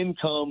good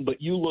income,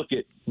 but you look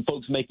at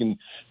folks making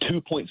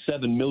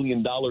 $2.7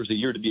 million a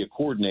year to be a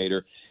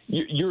coordinator,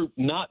 you're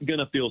not going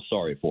to feel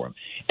sorry for them.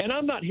 And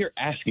I'm not here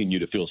asking you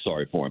to feel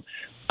sorry for them.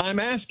 I'm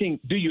asking,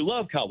 do you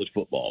love college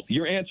football?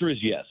 Your answer is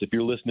yes, if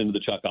you're listening to the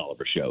Chuck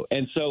Oliver Show.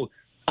 And so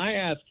I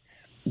ask,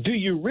 do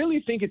you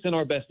really think it's in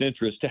our best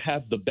interest to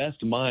have the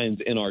best minds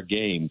in our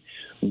game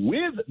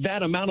with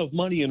that amount of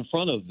money in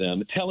front of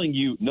them telling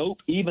you, nope,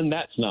 even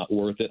that's not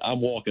worth it, I'm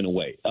walking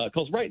away?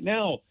 Because right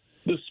now,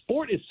 the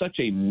sport is such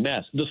a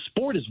mess. The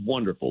sport is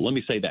wonderful. Let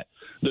me say that.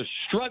 The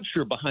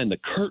structure behind the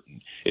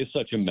curtain is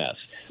such a mess.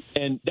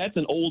 And that's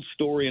an old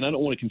story, and I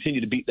don't want to continue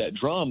to beat that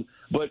drum.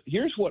 But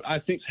here's what I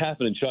think's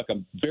happening, Chuck.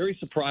 I'm very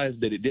surprised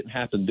that it didn't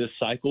happen this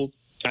cycle.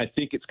 I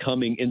think it's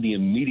coming in the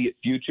immediate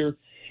future,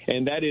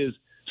 and that is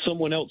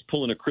someone else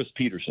pulling a Chris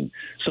Peterson,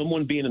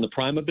 someone being in the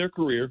prime of their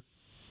career,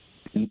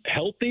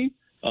 healthy,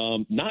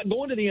 not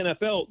going to the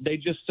NFL. They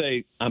just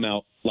say, I'm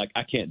out. Like,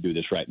 I can't do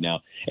this right now.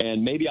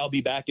 And maybe I'll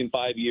be back in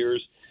 5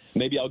 years.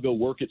 Maybe I'll go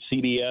work at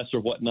CBS or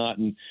whatnot.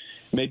 And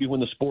maybe when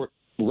the sport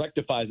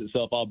rectifies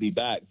itself, I'll be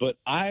back. But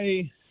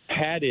I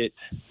had it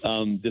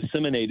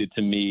disseminated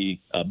to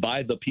me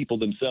by the people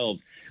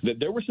themselves that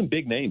there were some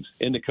big names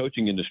in the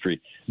coaching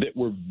industry that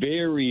were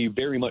very,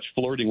 very much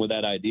flirting with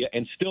that idea,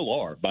 and still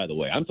are, by the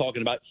way. I'm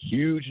talking about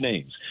huge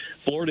names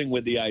flirting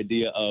with the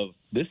idea of,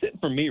 this isn't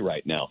for me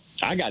right now.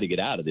 I got to get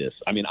out of this.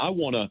 I mean, I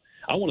want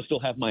to still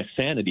have my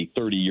sanity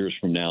 30 years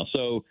from now.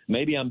 So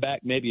maybe I'm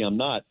back, maybe I'm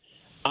not.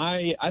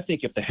 I think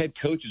if the head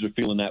coaches are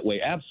feeling that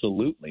way,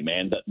 absolutely,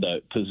 man.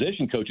 The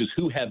position coaches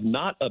who have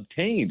not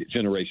obtained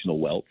generational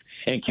wealth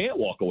and can't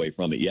walk away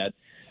from it yet,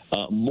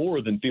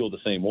 more than feel the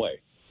same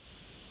way.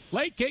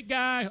 Late kick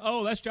guy.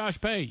 Oh, that's Josh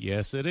Pate.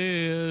 Yes, it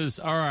is.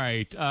 All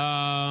right.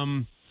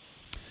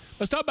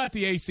 Let's talk about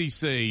the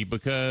ACC,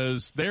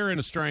 because they're in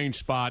a strange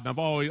spot. And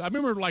I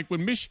remember like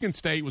when Michigan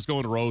State was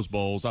going to Rose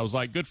Bowls, I was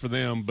like, good for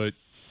them, but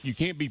you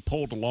can't be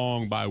pulled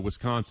along by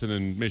Wisconsin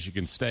and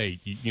Michigan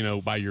State,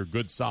 by your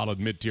good, solid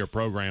mid-tier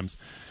programs.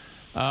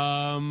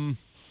 The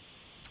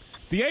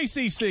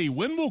ACC,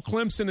 when will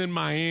Clemson and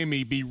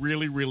Miami be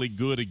really, really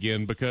good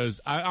again?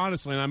 Because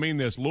honestly, and I mean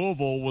this,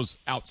 Louisville was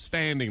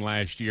outstanding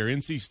last year.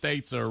 NC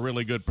State's a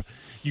really good.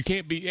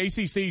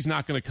 ACC's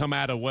not going to come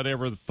out of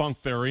whatever the funk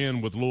they're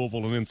in with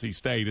Louisville and NC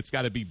State. It's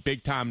got to be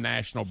big-time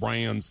national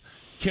brands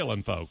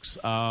killing folks.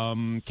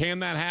 Can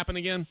that happen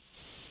again?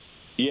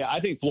 Yeah, I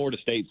think Florida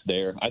State's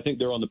there. I think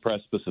they're on the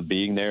precipice of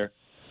being there.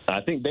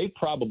 I think they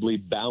probably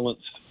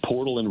balanced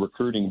portal and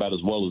recruiting about as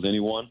well as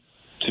anyone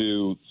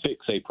to fix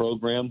a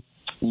program.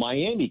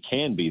 Miami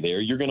can be there.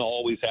 You're going to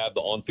always have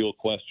the on-field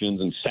questions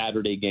and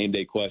Saturday game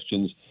day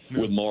questions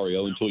with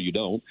Mario until you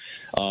don't.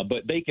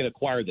 But they can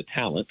acquire the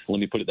talent. Let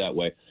me put it that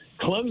way.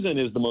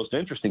 Clemson is the most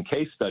interesting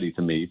case study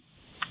to me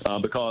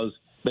because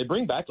they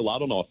bring back a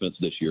lot on offense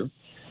this year.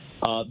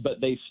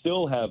 But they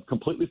still have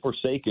completely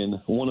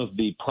forsaken one of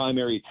the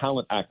primary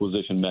talent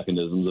acquisition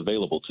mechanisms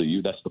available to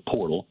you. That's the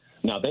portal.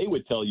 Now, they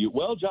would tell you,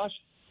 well, Josh,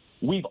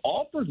 we've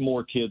offered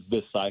more kids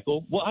this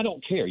cycle. Well, I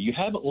don't care. You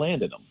haven't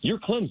landed them. You're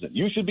Clemson.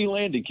 You should be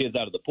landing kids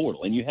out of the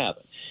portal, and you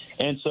haven't.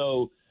 And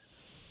so,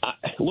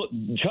 look,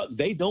 Chuck,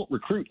 they don't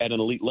recruit at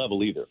an elite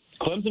level either.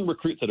 Clemson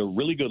recruits at a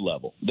really good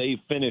level. They've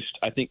finished,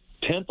 I think,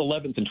 10th,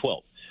 11th, and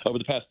 12th over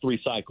the past 3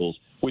 cycles,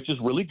 which is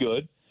really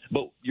good.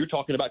 But you're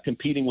talking about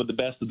competing with the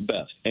best of the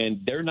best,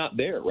 and they're not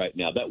there right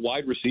now. That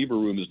wide receiver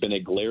room has been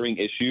a glaring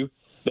issue.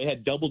 They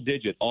had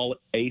double-digit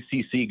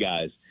all-ACC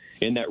guys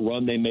in that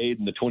run they made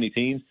in the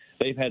 2010s.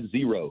 They've had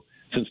 0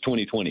 since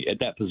 2020 at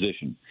that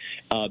position.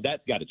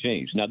 That's got to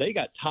change. Now, they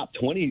got top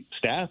 20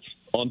 staff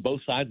on both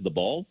sides of the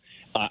ball.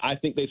 I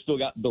think they've still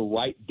got the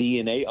right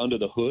DNA under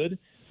the hood.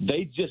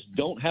 They just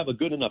don't have a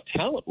good enough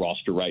talent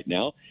roster right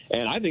now,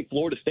 and I think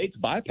Florida State's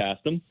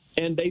bypassed them.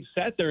 And they've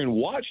sat there and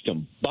watched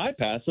them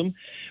bypass them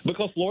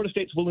because Florida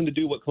State's willing to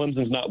do what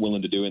Clemson's not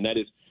willing to do, and that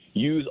is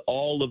use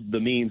all of the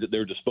means at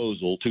their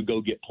disposal to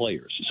go get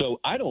players. So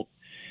I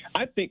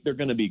think they're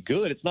going to be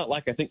good. It's not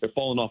like I think they're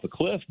falling off a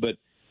cliff, but,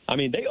 I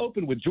mean, they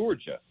opened with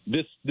Georgia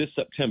this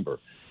September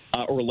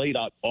or late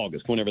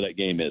August, whenever that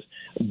game is.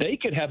 They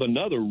could have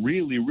another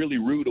really, really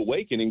rude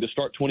awakening to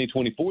start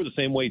 2024 the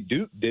same way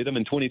Duke did them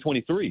in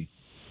 2023.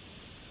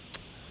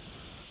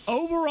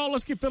 Overall,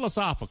 let's get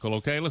philosophical,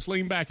 okay? Let's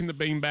lean back in the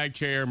beanbag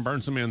chair and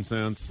burn some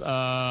incense.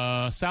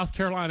 South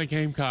Carolina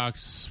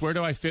Gamecocks, where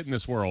do I fit in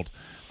this world?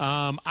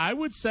 I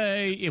would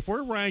say if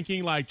we're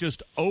ranking like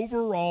just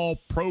overall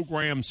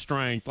program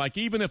strength, like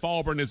even if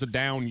Auburn is a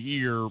down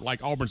year,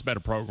 like Auburn's a better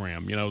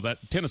program, that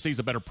Tennessee's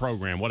a better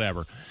program,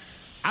 whatever.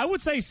 I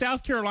would say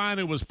South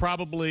Carolina was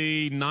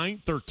probably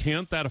 9th or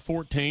 10th out of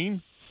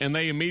 14, and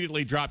they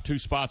immediately dropped 2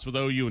 spots with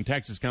OU and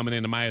Texas coming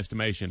into my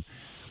estimation.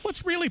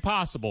 What's really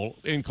possible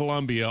in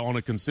Columbia on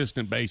a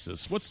consistent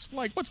basis? What's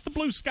the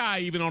blue sky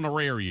even on a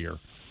rare year?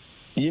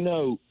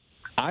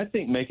 I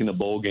think making the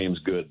bowl game's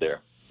good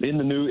there. In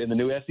the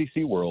new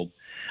SEC world,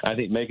 I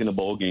think making the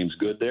bowl game's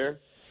good there.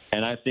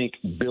 And I think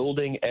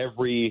building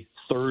every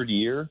third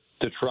year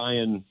to try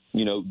and,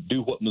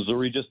 do what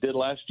Missouri just did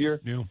last year.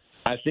 Yeah.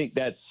 I think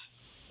that's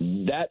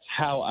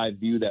how I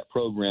view that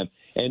program.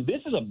 And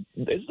this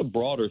is a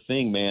broader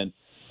thing, man.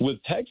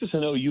 With Texas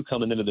and OU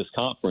coming into this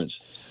conference,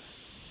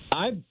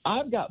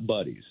 I've got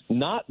buddies,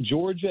 not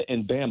Georgia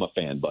and Bama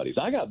fan buddies.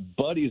 I got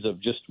buddies of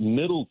just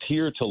middle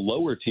tier to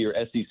lower tier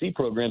SEC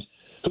programs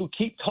who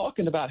keep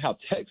talking about how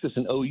Texas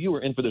and OU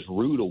are in for this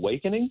rude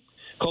awakening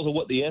because of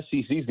what the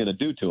SEC is going to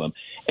do to them.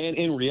 And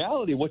in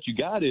reality, what you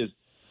got is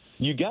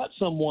you got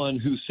someone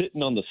who's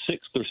sitting on the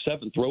 6th or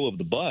 7th row of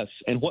the bus,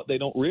 and what they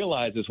don't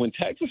realize is when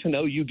Texas and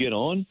OU get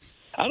on,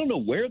 I don't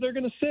know where they're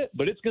going to sit,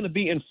 but it's going to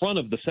be in front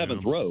of the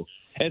 7th row.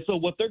 And so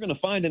what they're going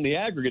to find in the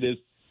aggregate is,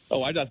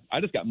 oh, I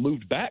just got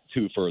moved back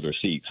 2 further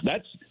seats.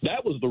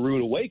 That was the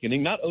rude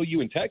awakening, not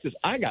OU and Texas.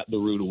 I got the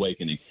rude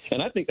awakening.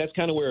 And I think that's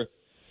kind of where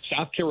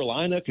South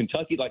Carolina,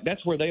 Kentucky,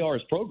 that's where they are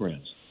as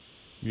programs.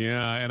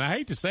 Yeah, and I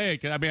hate to say it,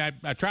 'cause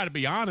I try to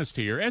be honest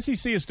here.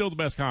 SEC is still the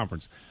best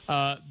conference.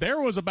 There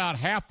was about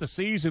half the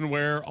season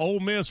where Ole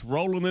Miss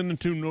rolling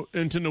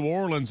into New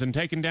Orleans and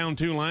taking down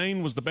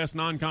Tulane was the best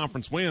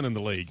non-conference win in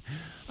the league.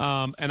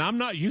 And I'm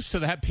not used to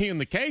that being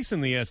the case in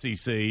the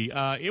SEC.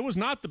 It was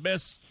not the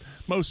best,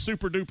 most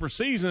super-duper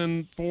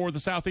season for the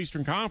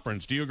Southeastern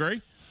Conference. Do you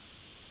agree?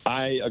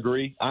 I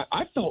agree.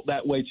 I felt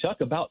that way,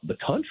 Chuck, about the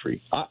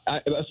country,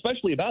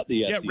 especially about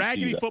the SEC. Yeah,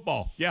 raggedy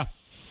football. Yeah.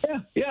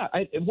 Yeah.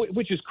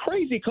 Which is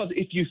crazy because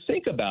if you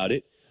think about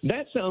it,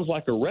 that sounds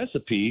like a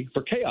recipe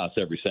for chaos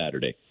every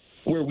Saturday,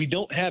 where we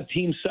don't have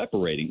teams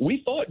separating.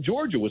 We thought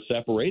Georgia was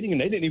separating,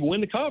 and they didn't even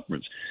win the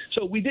conference.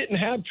 So we didn't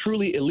have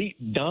truly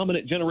elite,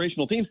 dominant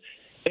generational teams,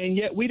 and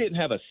yet we didn't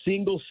have a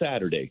single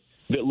Saturday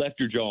that left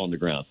your jaw on the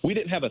ground. We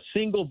didn't have a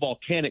single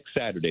volcanic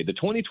Saturday. The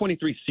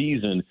 2023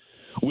 season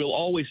will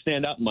always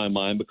stand out in my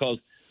mind because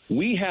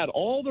we had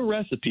all the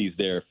recipes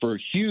there for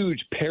huge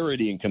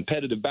parity and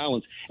competitive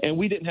balance, and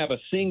we didn't have a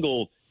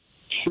single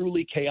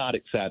truly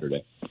chaotic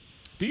Saturday.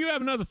 Do you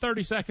have another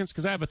 30 seconds?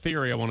 Because I have a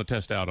theory I want to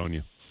test out on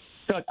you.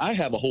 Chuck, I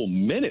have a whole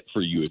minute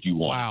for you if you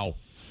want. Wow.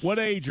 What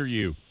age are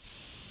you?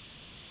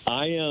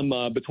 I am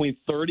between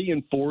 30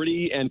 and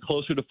 40 and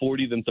closer to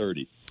 40 than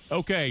 30.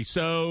 Okay,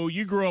 so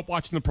you grew up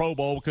watching the Pro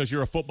Bowl because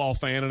you're a football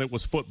fan and it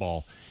was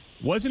football.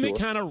 Wasn't it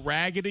kind of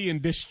raggedy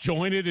and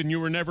disjointed and you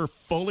were never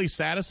fully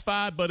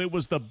satisfied, but it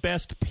was the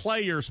best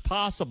players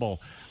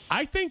possible?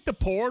 I think the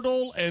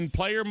portal and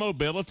player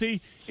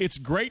mobility, it's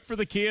great for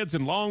the kids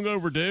and long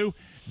overdue.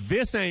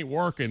 This ain't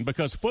working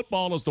because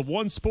football is the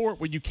one sport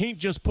where you can't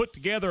just put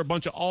together a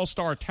bunch of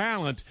all-star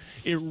talent.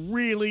 It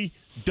really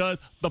does.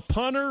 The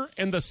punter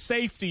and the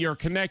safety are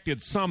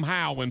connected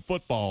somehow in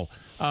football.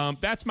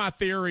 That's my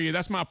theory.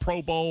 That's my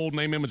Pro Bowl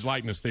name, image,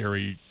 likeness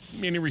theory.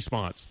 Any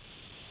response?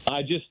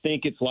 I just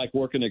think it's like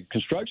working a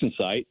construction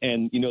site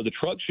and, the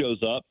truck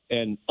shows up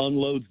and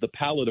unloads the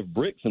pallet of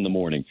bricks in the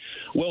morning.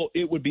 Well,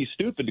 it would be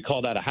stupid to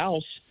call that a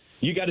house.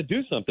 You got to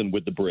do something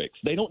with the bricks.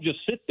 They don't just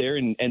sit there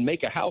and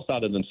make a house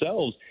out of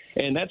themselves.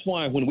 And that's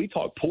why when we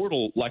talk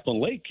portal, like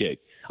on Late Kick,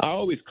 I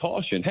always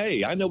caution,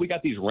 hey, I know we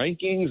got these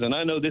rankings and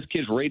I know this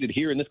kid's rated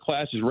here and this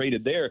class is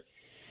rated there.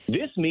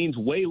 This means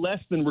way less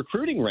than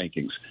recruiting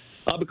rankings.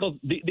 Because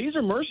these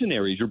are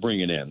mercenaries you're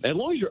bringing in. As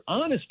long as you're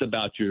honest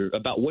about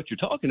what you're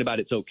talking about,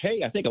 it's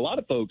okay. I think a lot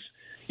of folks,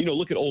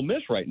 look at Ole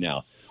Miss right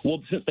now.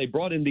 Well, since they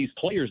brought in these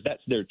players,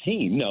 that's their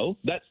team. No,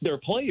 that's their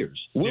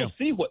players. We'll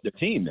see what their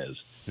team is.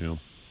 Yeah. All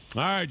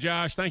right,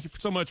 Josh. Thank you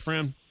so much,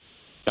 friend.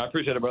 I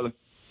appreciate it, brother.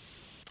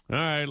 All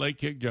right, Late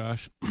Kick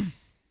Josh.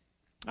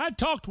 I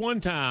talked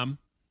one time,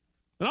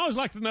 and I always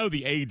like to know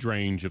the age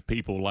range of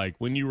people, like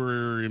when you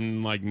were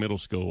in like middle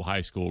school,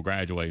 high school,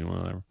 graduating,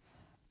 whatever.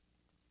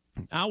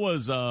 I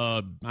was,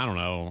 I don't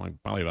know,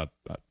 like probably about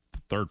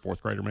third,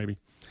 fourth grader maybe.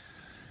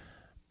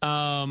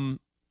 And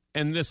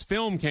this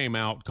film came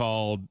out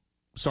called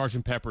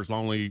Sgt. Pepper's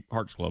Lonely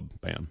Hearts Club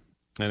Band.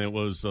 And it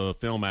was a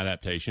film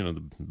adaptation of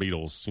the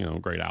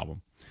Beatles, great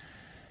album.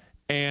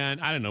 And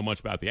I didn't know much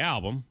about the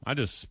album. I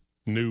just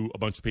knew a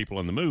bunch of people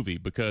in the movie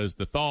because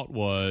the thought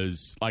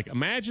was, like,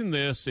 imagine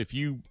this if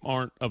you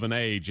aren't of an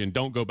age and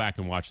don't go back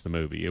and watch the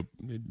movie.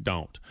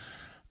 Don't.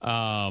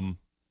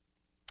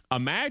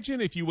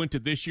 Imagine if you went to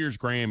this year's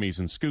Grammys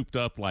and scooped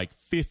up like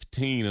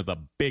 15 of the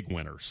big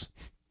winners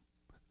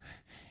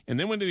and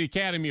then went to the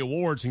Academy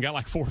Awards and got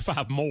like 4 or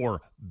 5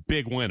 more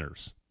big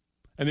winners.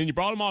 And then you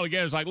brought them all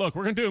together. It's like, look,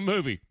 we're going to do a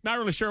movie. Not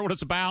really sure what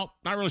it's about.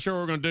 Not really sure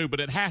what we're going to do,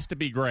 but it has to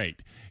be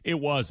great. It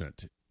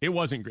wasn't. It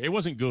wasn't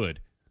good.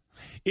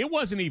 It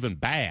wasn't even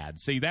bad.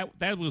 See,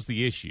 that was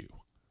the issue.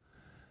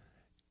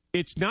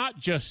 It's not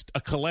just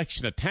a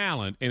collection of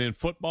talent. And in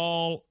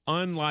football,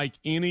 unlike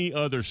any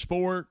other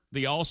sport,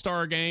 the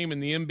All-Star game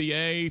and the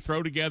NBA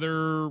throw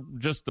together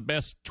just the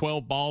best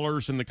 12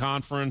 ballers in the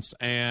conference,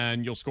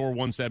 and you'll score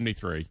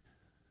 173.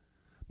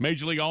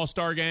 Major League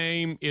All-Star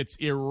game, it's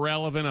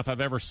irrelevant if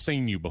I've ever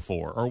seen you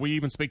before, or we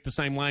even speak the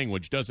same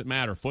language. Doesn't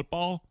matter.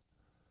 Football,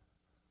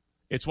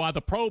 it's why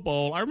the Pro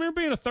Bowl, I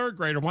remember being a third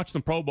grader watching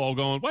the Pro Bowl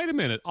going, wait a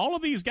minute, all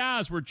of these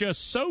guys were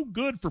just so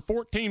good for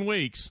 14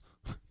 weeks.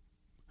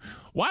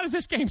 Why does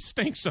this game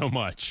stink so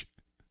much?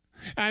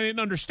 I didn't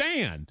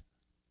understand.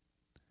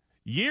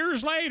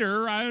 Years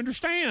later, I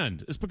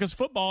understand. It's because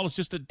football is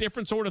just a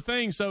different sort of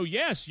thing. So,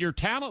 yes, your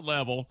talent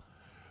level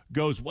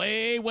goes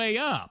way, way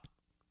up.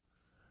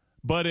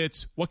 But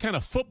it's what kind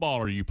of football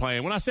are you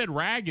playing? When I said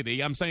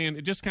raggedy, I'm saying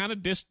it just kind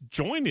of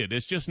disjointed.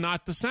 It's just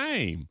not the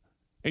same.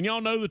 And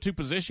y'all know the two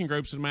position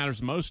groups that matters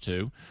the most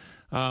to.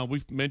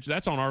 We've mentioned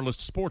that's on our list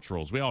of sports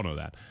rules. We all know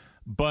that.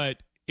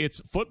 But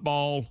it's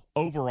football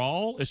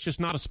overall. It's just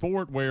not a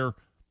sport where,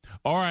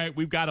 all right,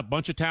 we've got a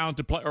bunch of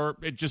talented players, or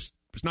it's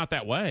not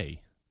that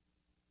way.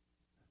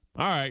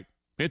 All right,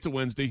 it's a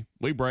Wednesday.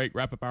 We break.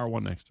 Wrap up hour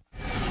one next.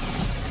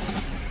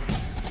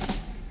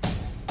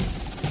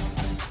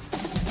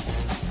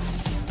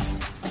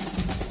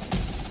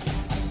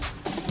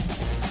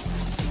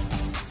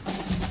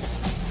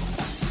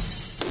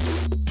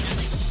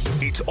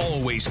 It's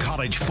always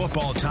college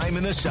football time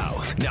in the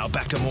South. Now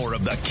back to more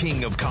of the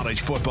king of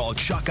college football,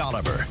 Chuck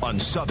Oliver, on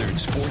Southern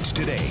Sports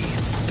Today.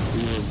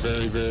 We were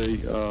very, very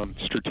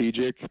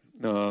strategic.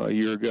 A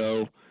year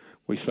ago,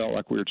 we felt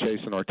like we were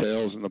chasing our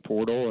tails in the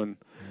portal and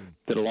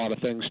did a lot of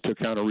things to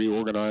kind of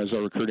reorganize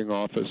our recruiting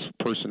office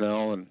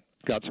personnel and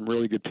got some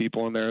really good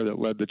people in there that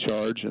led the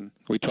charge. And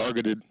we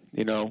targeted,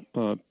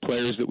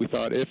 players that we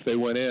thought if they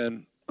went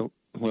in,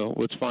 well,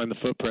 let's find the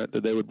footprint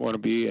that they would want to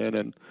be in.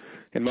 And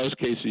in most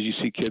cases, you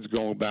see kids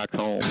going back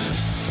home.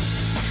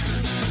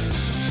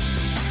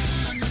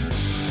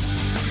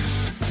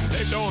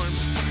 Dave Doeren,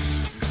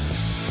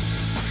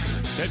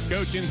 head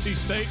coach, NC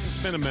State. It's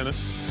been a minute.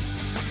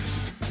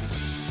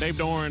 Dave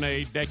Doeren,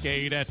 a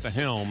decade at the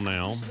helm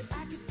now.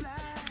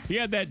 He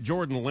had that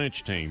Jordan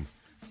Lynch team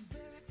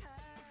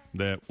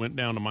that went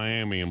down to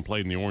Miami and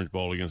played in the Orange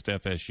Bowl against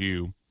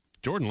FSU.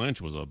 Jordan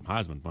Lynch was a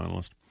Heisman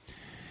finalist.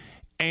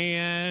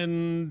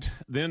 And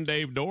then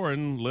Dave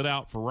Doeren lit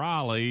out for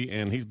Raleigh,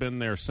 and he's been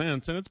there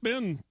since. And it's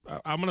been,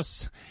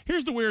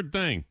 here's the weird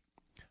thing.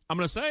 I'm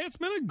going to say it's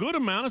been a good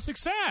amount of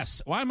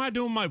success. Why am I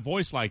doing my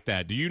voice like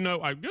that? Do you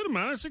know a good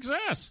amount of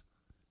success?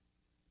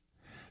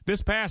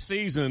 This past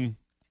season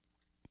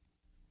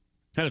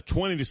had a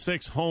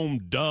 20-6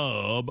 home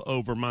dub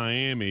over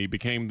Miami,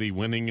 became the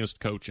winningest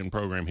coach in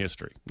program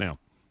history. Now,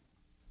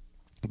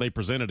 they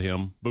presented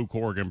him, Boo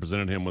Corrigan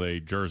presented him with a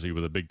jersey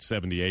with a big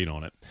 78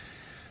 on it.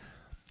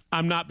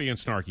 I'm not being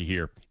snarky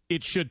here.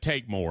 It should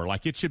take more.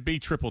 Like, it should be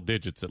triple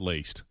digits at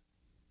least.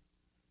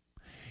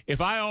 If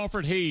I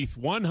offered Heath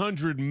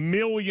 $100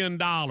 million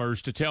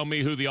to tell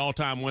me who the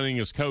all-time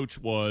winningest coach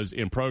was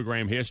in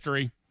program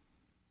history,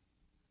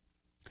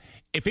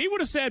 if he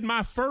would have said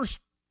my first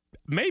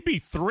maybe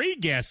 3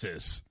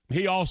 guesses,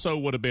 he also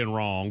would have been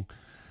wrong.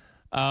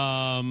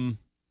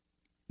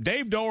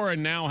 Dave Doeren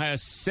now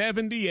has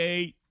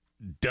 78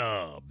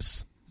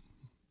 dubs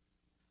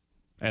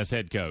as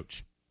head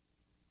coach.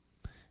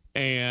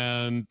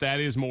 And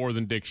that is more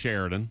than Dick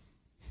Sheridan.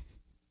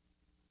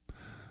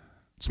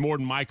 It's more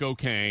than Mike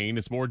O'Kane.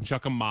 It's more than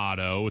Chuck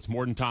Amato. It's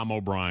more than Tom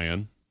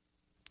O'Brien.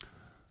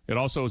 It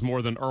also is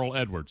more than Earl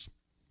Edwards.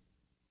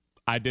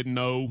 I didn't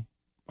know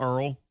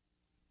Earl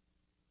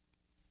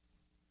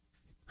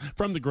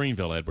from the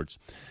Greenville Edwards.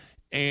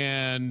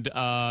 And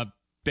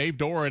Dave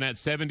Doeren at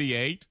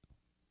 78,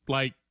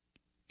 like,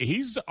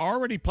 he's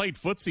already played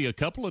footsie a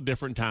couple of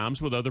different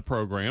times with other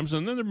programs,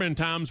 and then there have been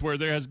times where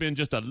there has been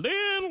just a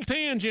little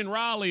tinge in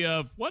Raleigh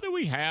of, what do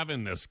we have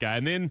in this guy?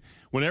 And then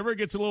whenever it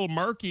gets a little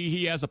murky,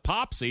 he has a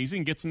pop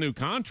season, gets a new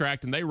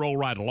contract, and they roll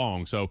right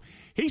along. So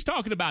he's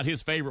talking about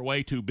his favorite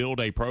way to build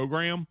a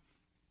program,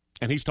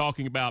 and he's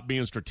talking about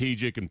being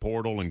strategic and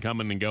portal and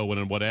coming and going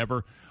and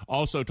whatever.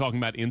 Also talking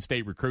about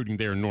in-state recruiting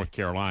there in North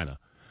Carolina.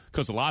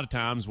 Because a lot of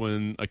times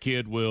when a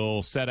kid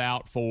will set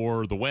out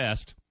for the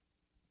West,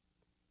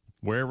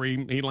 wherever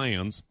he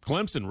lands,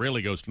 Clemson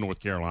really goes to North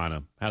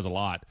Carolina, has a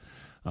lot.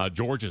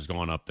 Georgia's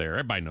gone up there.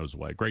 Everybody knows the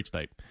way. Great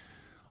state.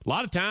 A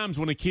lot of times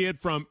when a kid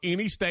from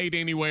any state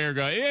anywhere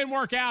goes, it didn't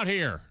work out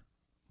here,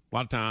 a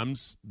lot of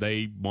times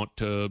they want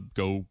to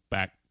go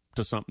back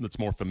to something that's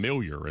more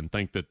familiar and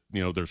think that,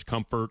 you know, there's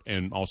comfort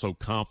and also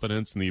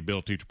confidence and the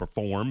ability to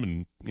perform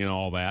and, you know,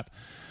 all that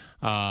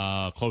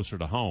closer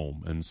to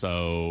home. And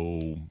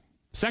so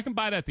second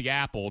bite at the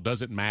apple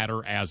doesn't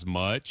matter as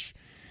much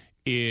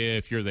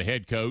if you're the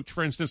head coach.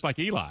 For instance, like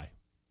Eli.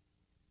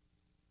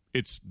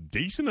 It's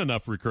decent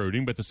enough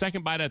recruiting, but the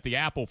second bite at the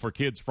apple for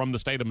kids from the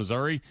state of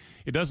Missouri,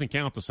 it doesn't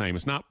count the same.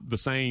 It's not the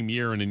same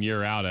year in and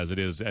year out as it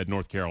is at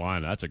North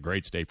Carolina. That's a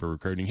great state for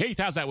recruiting. Heath,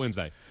 how's that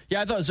Wednesday?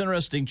 Yeah, I thought it was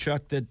interesting,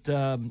 Chuck, that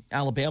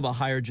Alabama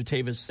hired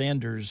Jatavis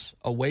Sanders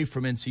away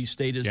from NC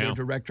State as their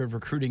director of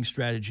recruiting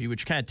strategy,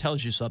 which kind of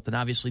tells you something.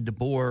 Obviously,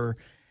 DeBoer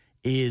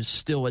is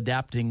still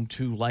adapting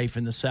to life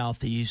in the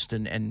Southeast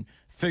and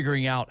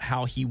figuring out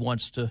how he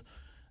wants to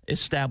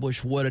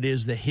establish what it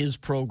is that his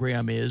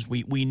program is.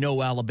 We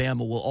know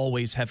Alabama will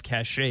always have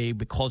cachet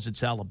because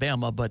it's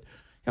Alabama, but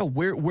you know,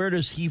 where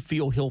does he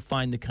feel he'll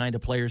find the kind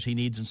of players he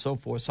needs and so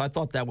forth? So I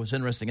thought that was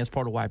interesting. That's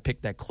part of why I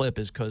picked that clip,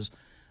 is because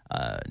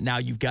now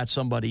you've got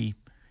somebody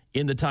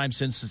in the time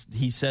since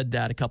he said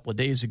that a couple of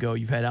days ago,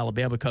 you've had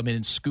Alabama come in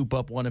and scoop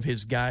up one of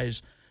his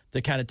guys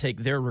to kind of take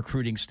their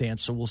recruiting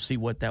stance. So we'll see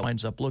what that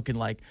winds up looking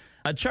like.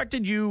 Chuck,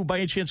 did you by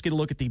any chance get a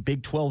look at the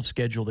Big 12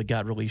 schedule that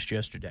got released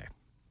yesterday?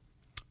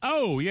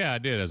 Oh, yeah, I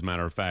did, as a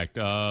matter of fact.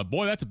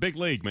 Boy, that's a big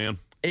league, man.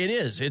 It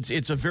is.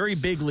 It's a very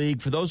big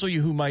league. For those of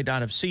you who might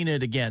not have seen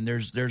it, again,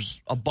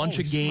 there's a bunch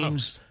of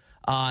games.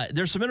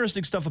 There's some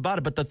interesting stuff about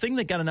it, but the thing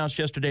that got announced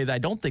yesterday that I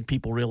don't think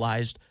people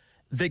realized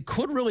that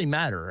could really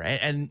matter,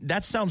 and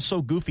that sounds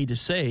so goofy to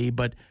say,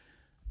 but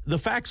the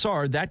facts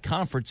are that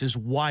conference is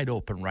wide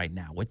open right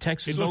now with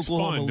Texas and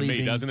Oklahoma leaving. It looks fun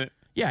to me, doesn't it?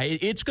 Yeah,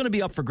 it's going to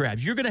be up for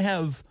grabs. You're going to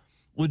have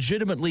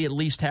legitimately at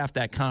least half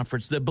that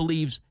conference that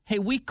believes, hey,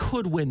 we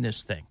could win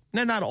this thing.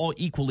 They're not all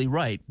equally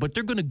right, but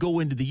they're going to go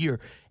into the year.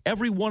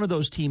 Every one of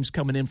those teams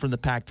coming in from the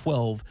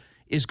Pac-12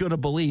 is going to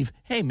believe,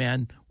 hey,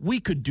 man, we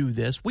could do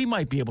this. We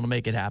might be able to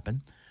make it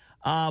happen.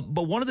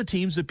 But one of the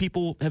teams that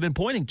people have been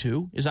pointing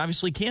to is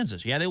obviously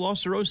Kansas. Yeah, they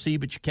lost their OC,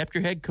 but you kept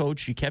your head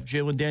coach. You kept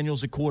Jalen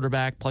Daniels at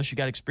quarterback, plus you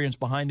got experience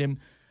behind him.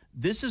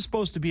 This is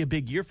supposed to be a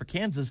big year for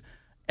Kansas,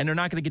 and they're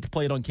not going to get to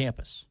play it on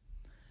campus.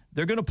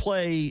 They're going to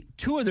play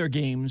 2 of their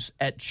games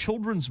at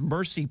Children's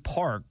Mercy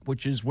Park,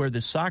 which is where the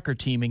soccer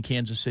team in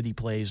Kansas City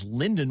plays.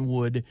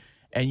 Lindenwood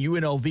and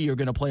UNLV are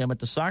going to play them at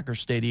the soccer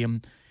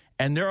stadium.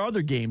 And their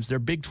other games, their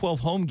Big 12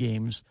 home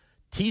games,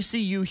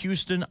 TCU,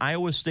 Houston,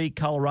 Iowa State,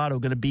 Colorado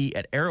going to be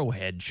at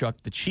Arrowhead, Chuck,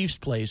 the Chiefs'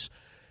 place.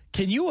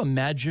 Can you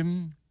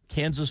imagine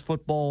Kansas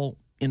football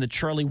in the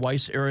Charlie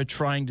Weiss era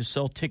trying to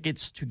sell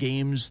tickets to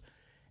games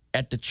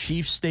at the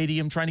Chiefs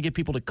Stadium, trying to get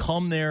people to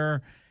come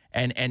there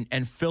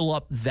and fill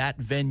up that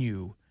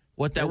venue?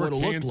 What that would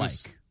have looked like?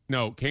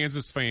 No,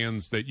 Kansas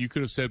fans that you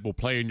could have said will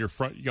play in your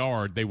front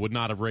yard, they would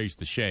not have raised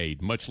the shade,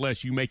 much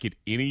less you make it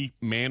any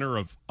manner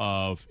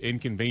of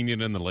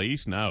inconvenient in the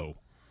least. No.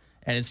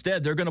 And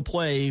instead, they're going to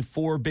play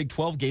 4 Big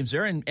 12 games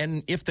there,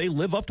 and if they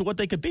live up to what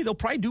they could be, they'll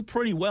probably do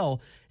pretty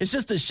well. It's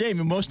just a shame.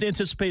 The most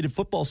anticipated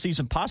football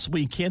season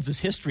possibly in Kansas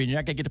history, and you're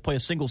not going to get to play a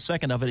single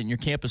second of it in your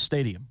campus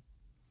stadium.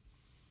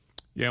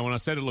 Yeah, when I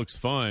said it looks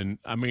fun,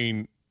 I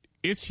mean,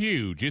 it's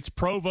huge. It's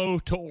Provo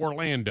to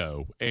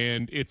Orlando,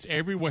 and it's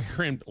everywhere,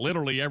 and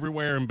literally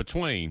everywhere in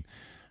between.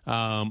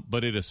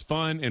 But it is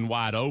fun and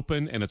wide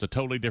open, and it's a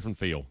totally different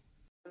feel.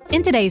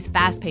 In today's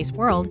fast-paced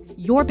world,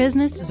 your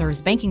business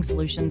deserves banking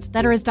solutions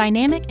that are as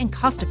dynamic and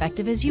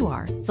cost-effective as you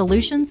are.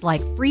 Solutions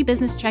like free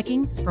business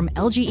checking from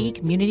LGE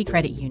Community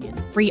Credit Union,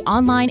 free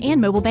online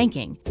and mobile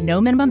banking, no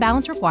minimum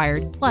balance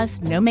required,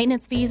 plus no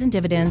maintenance fees and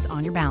dividends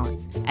on your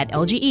balance. At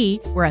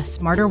LGE, we're a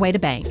smarter way to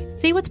bank.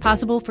 See what's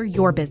possible for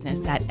your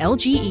business at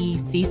lgeccu.org.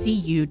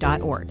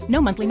 No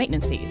monthly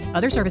maintenance fees.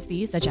 Other service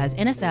fees such as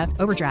NSF,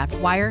 overdraft,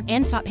 wire,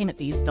 and stop payment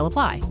fees still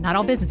apply. Not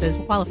all businesses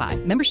will qualify.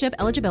 Membership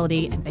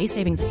eligibility and base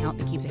savings account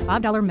that keeps a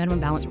 $5 minimum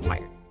balance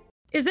required.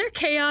 Is there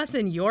chaos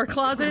in your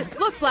closet?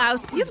 Look,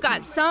 Blouse, you've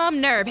got some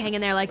nerve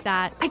hanging there like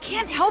that. I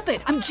can't help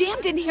it. I'm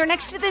jammed in here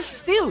next to this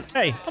suit.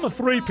 Hey, I'm a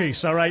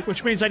 3-piece, all right,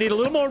 which means I need a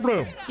little more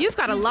room. You've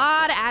got a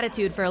lot of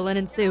attitude for a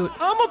linen suit.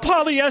 I'm a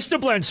polyester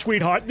blend,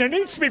 sweetheart, and there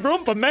needs to be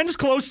room for men's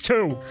clothes,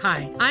 too.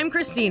 Hi, I'm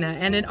Christina,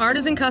 and at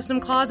Artisan Custom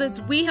Closets,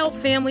 we help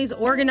families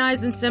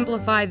organize and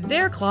simplify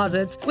their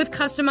closets with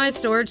customized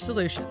storage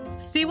solutions.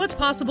 See what's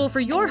possible for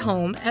your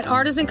home at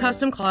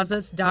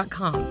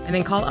artisancustomclosets.com, and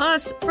then call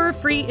us for a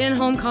free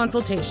in-home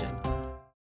consultation.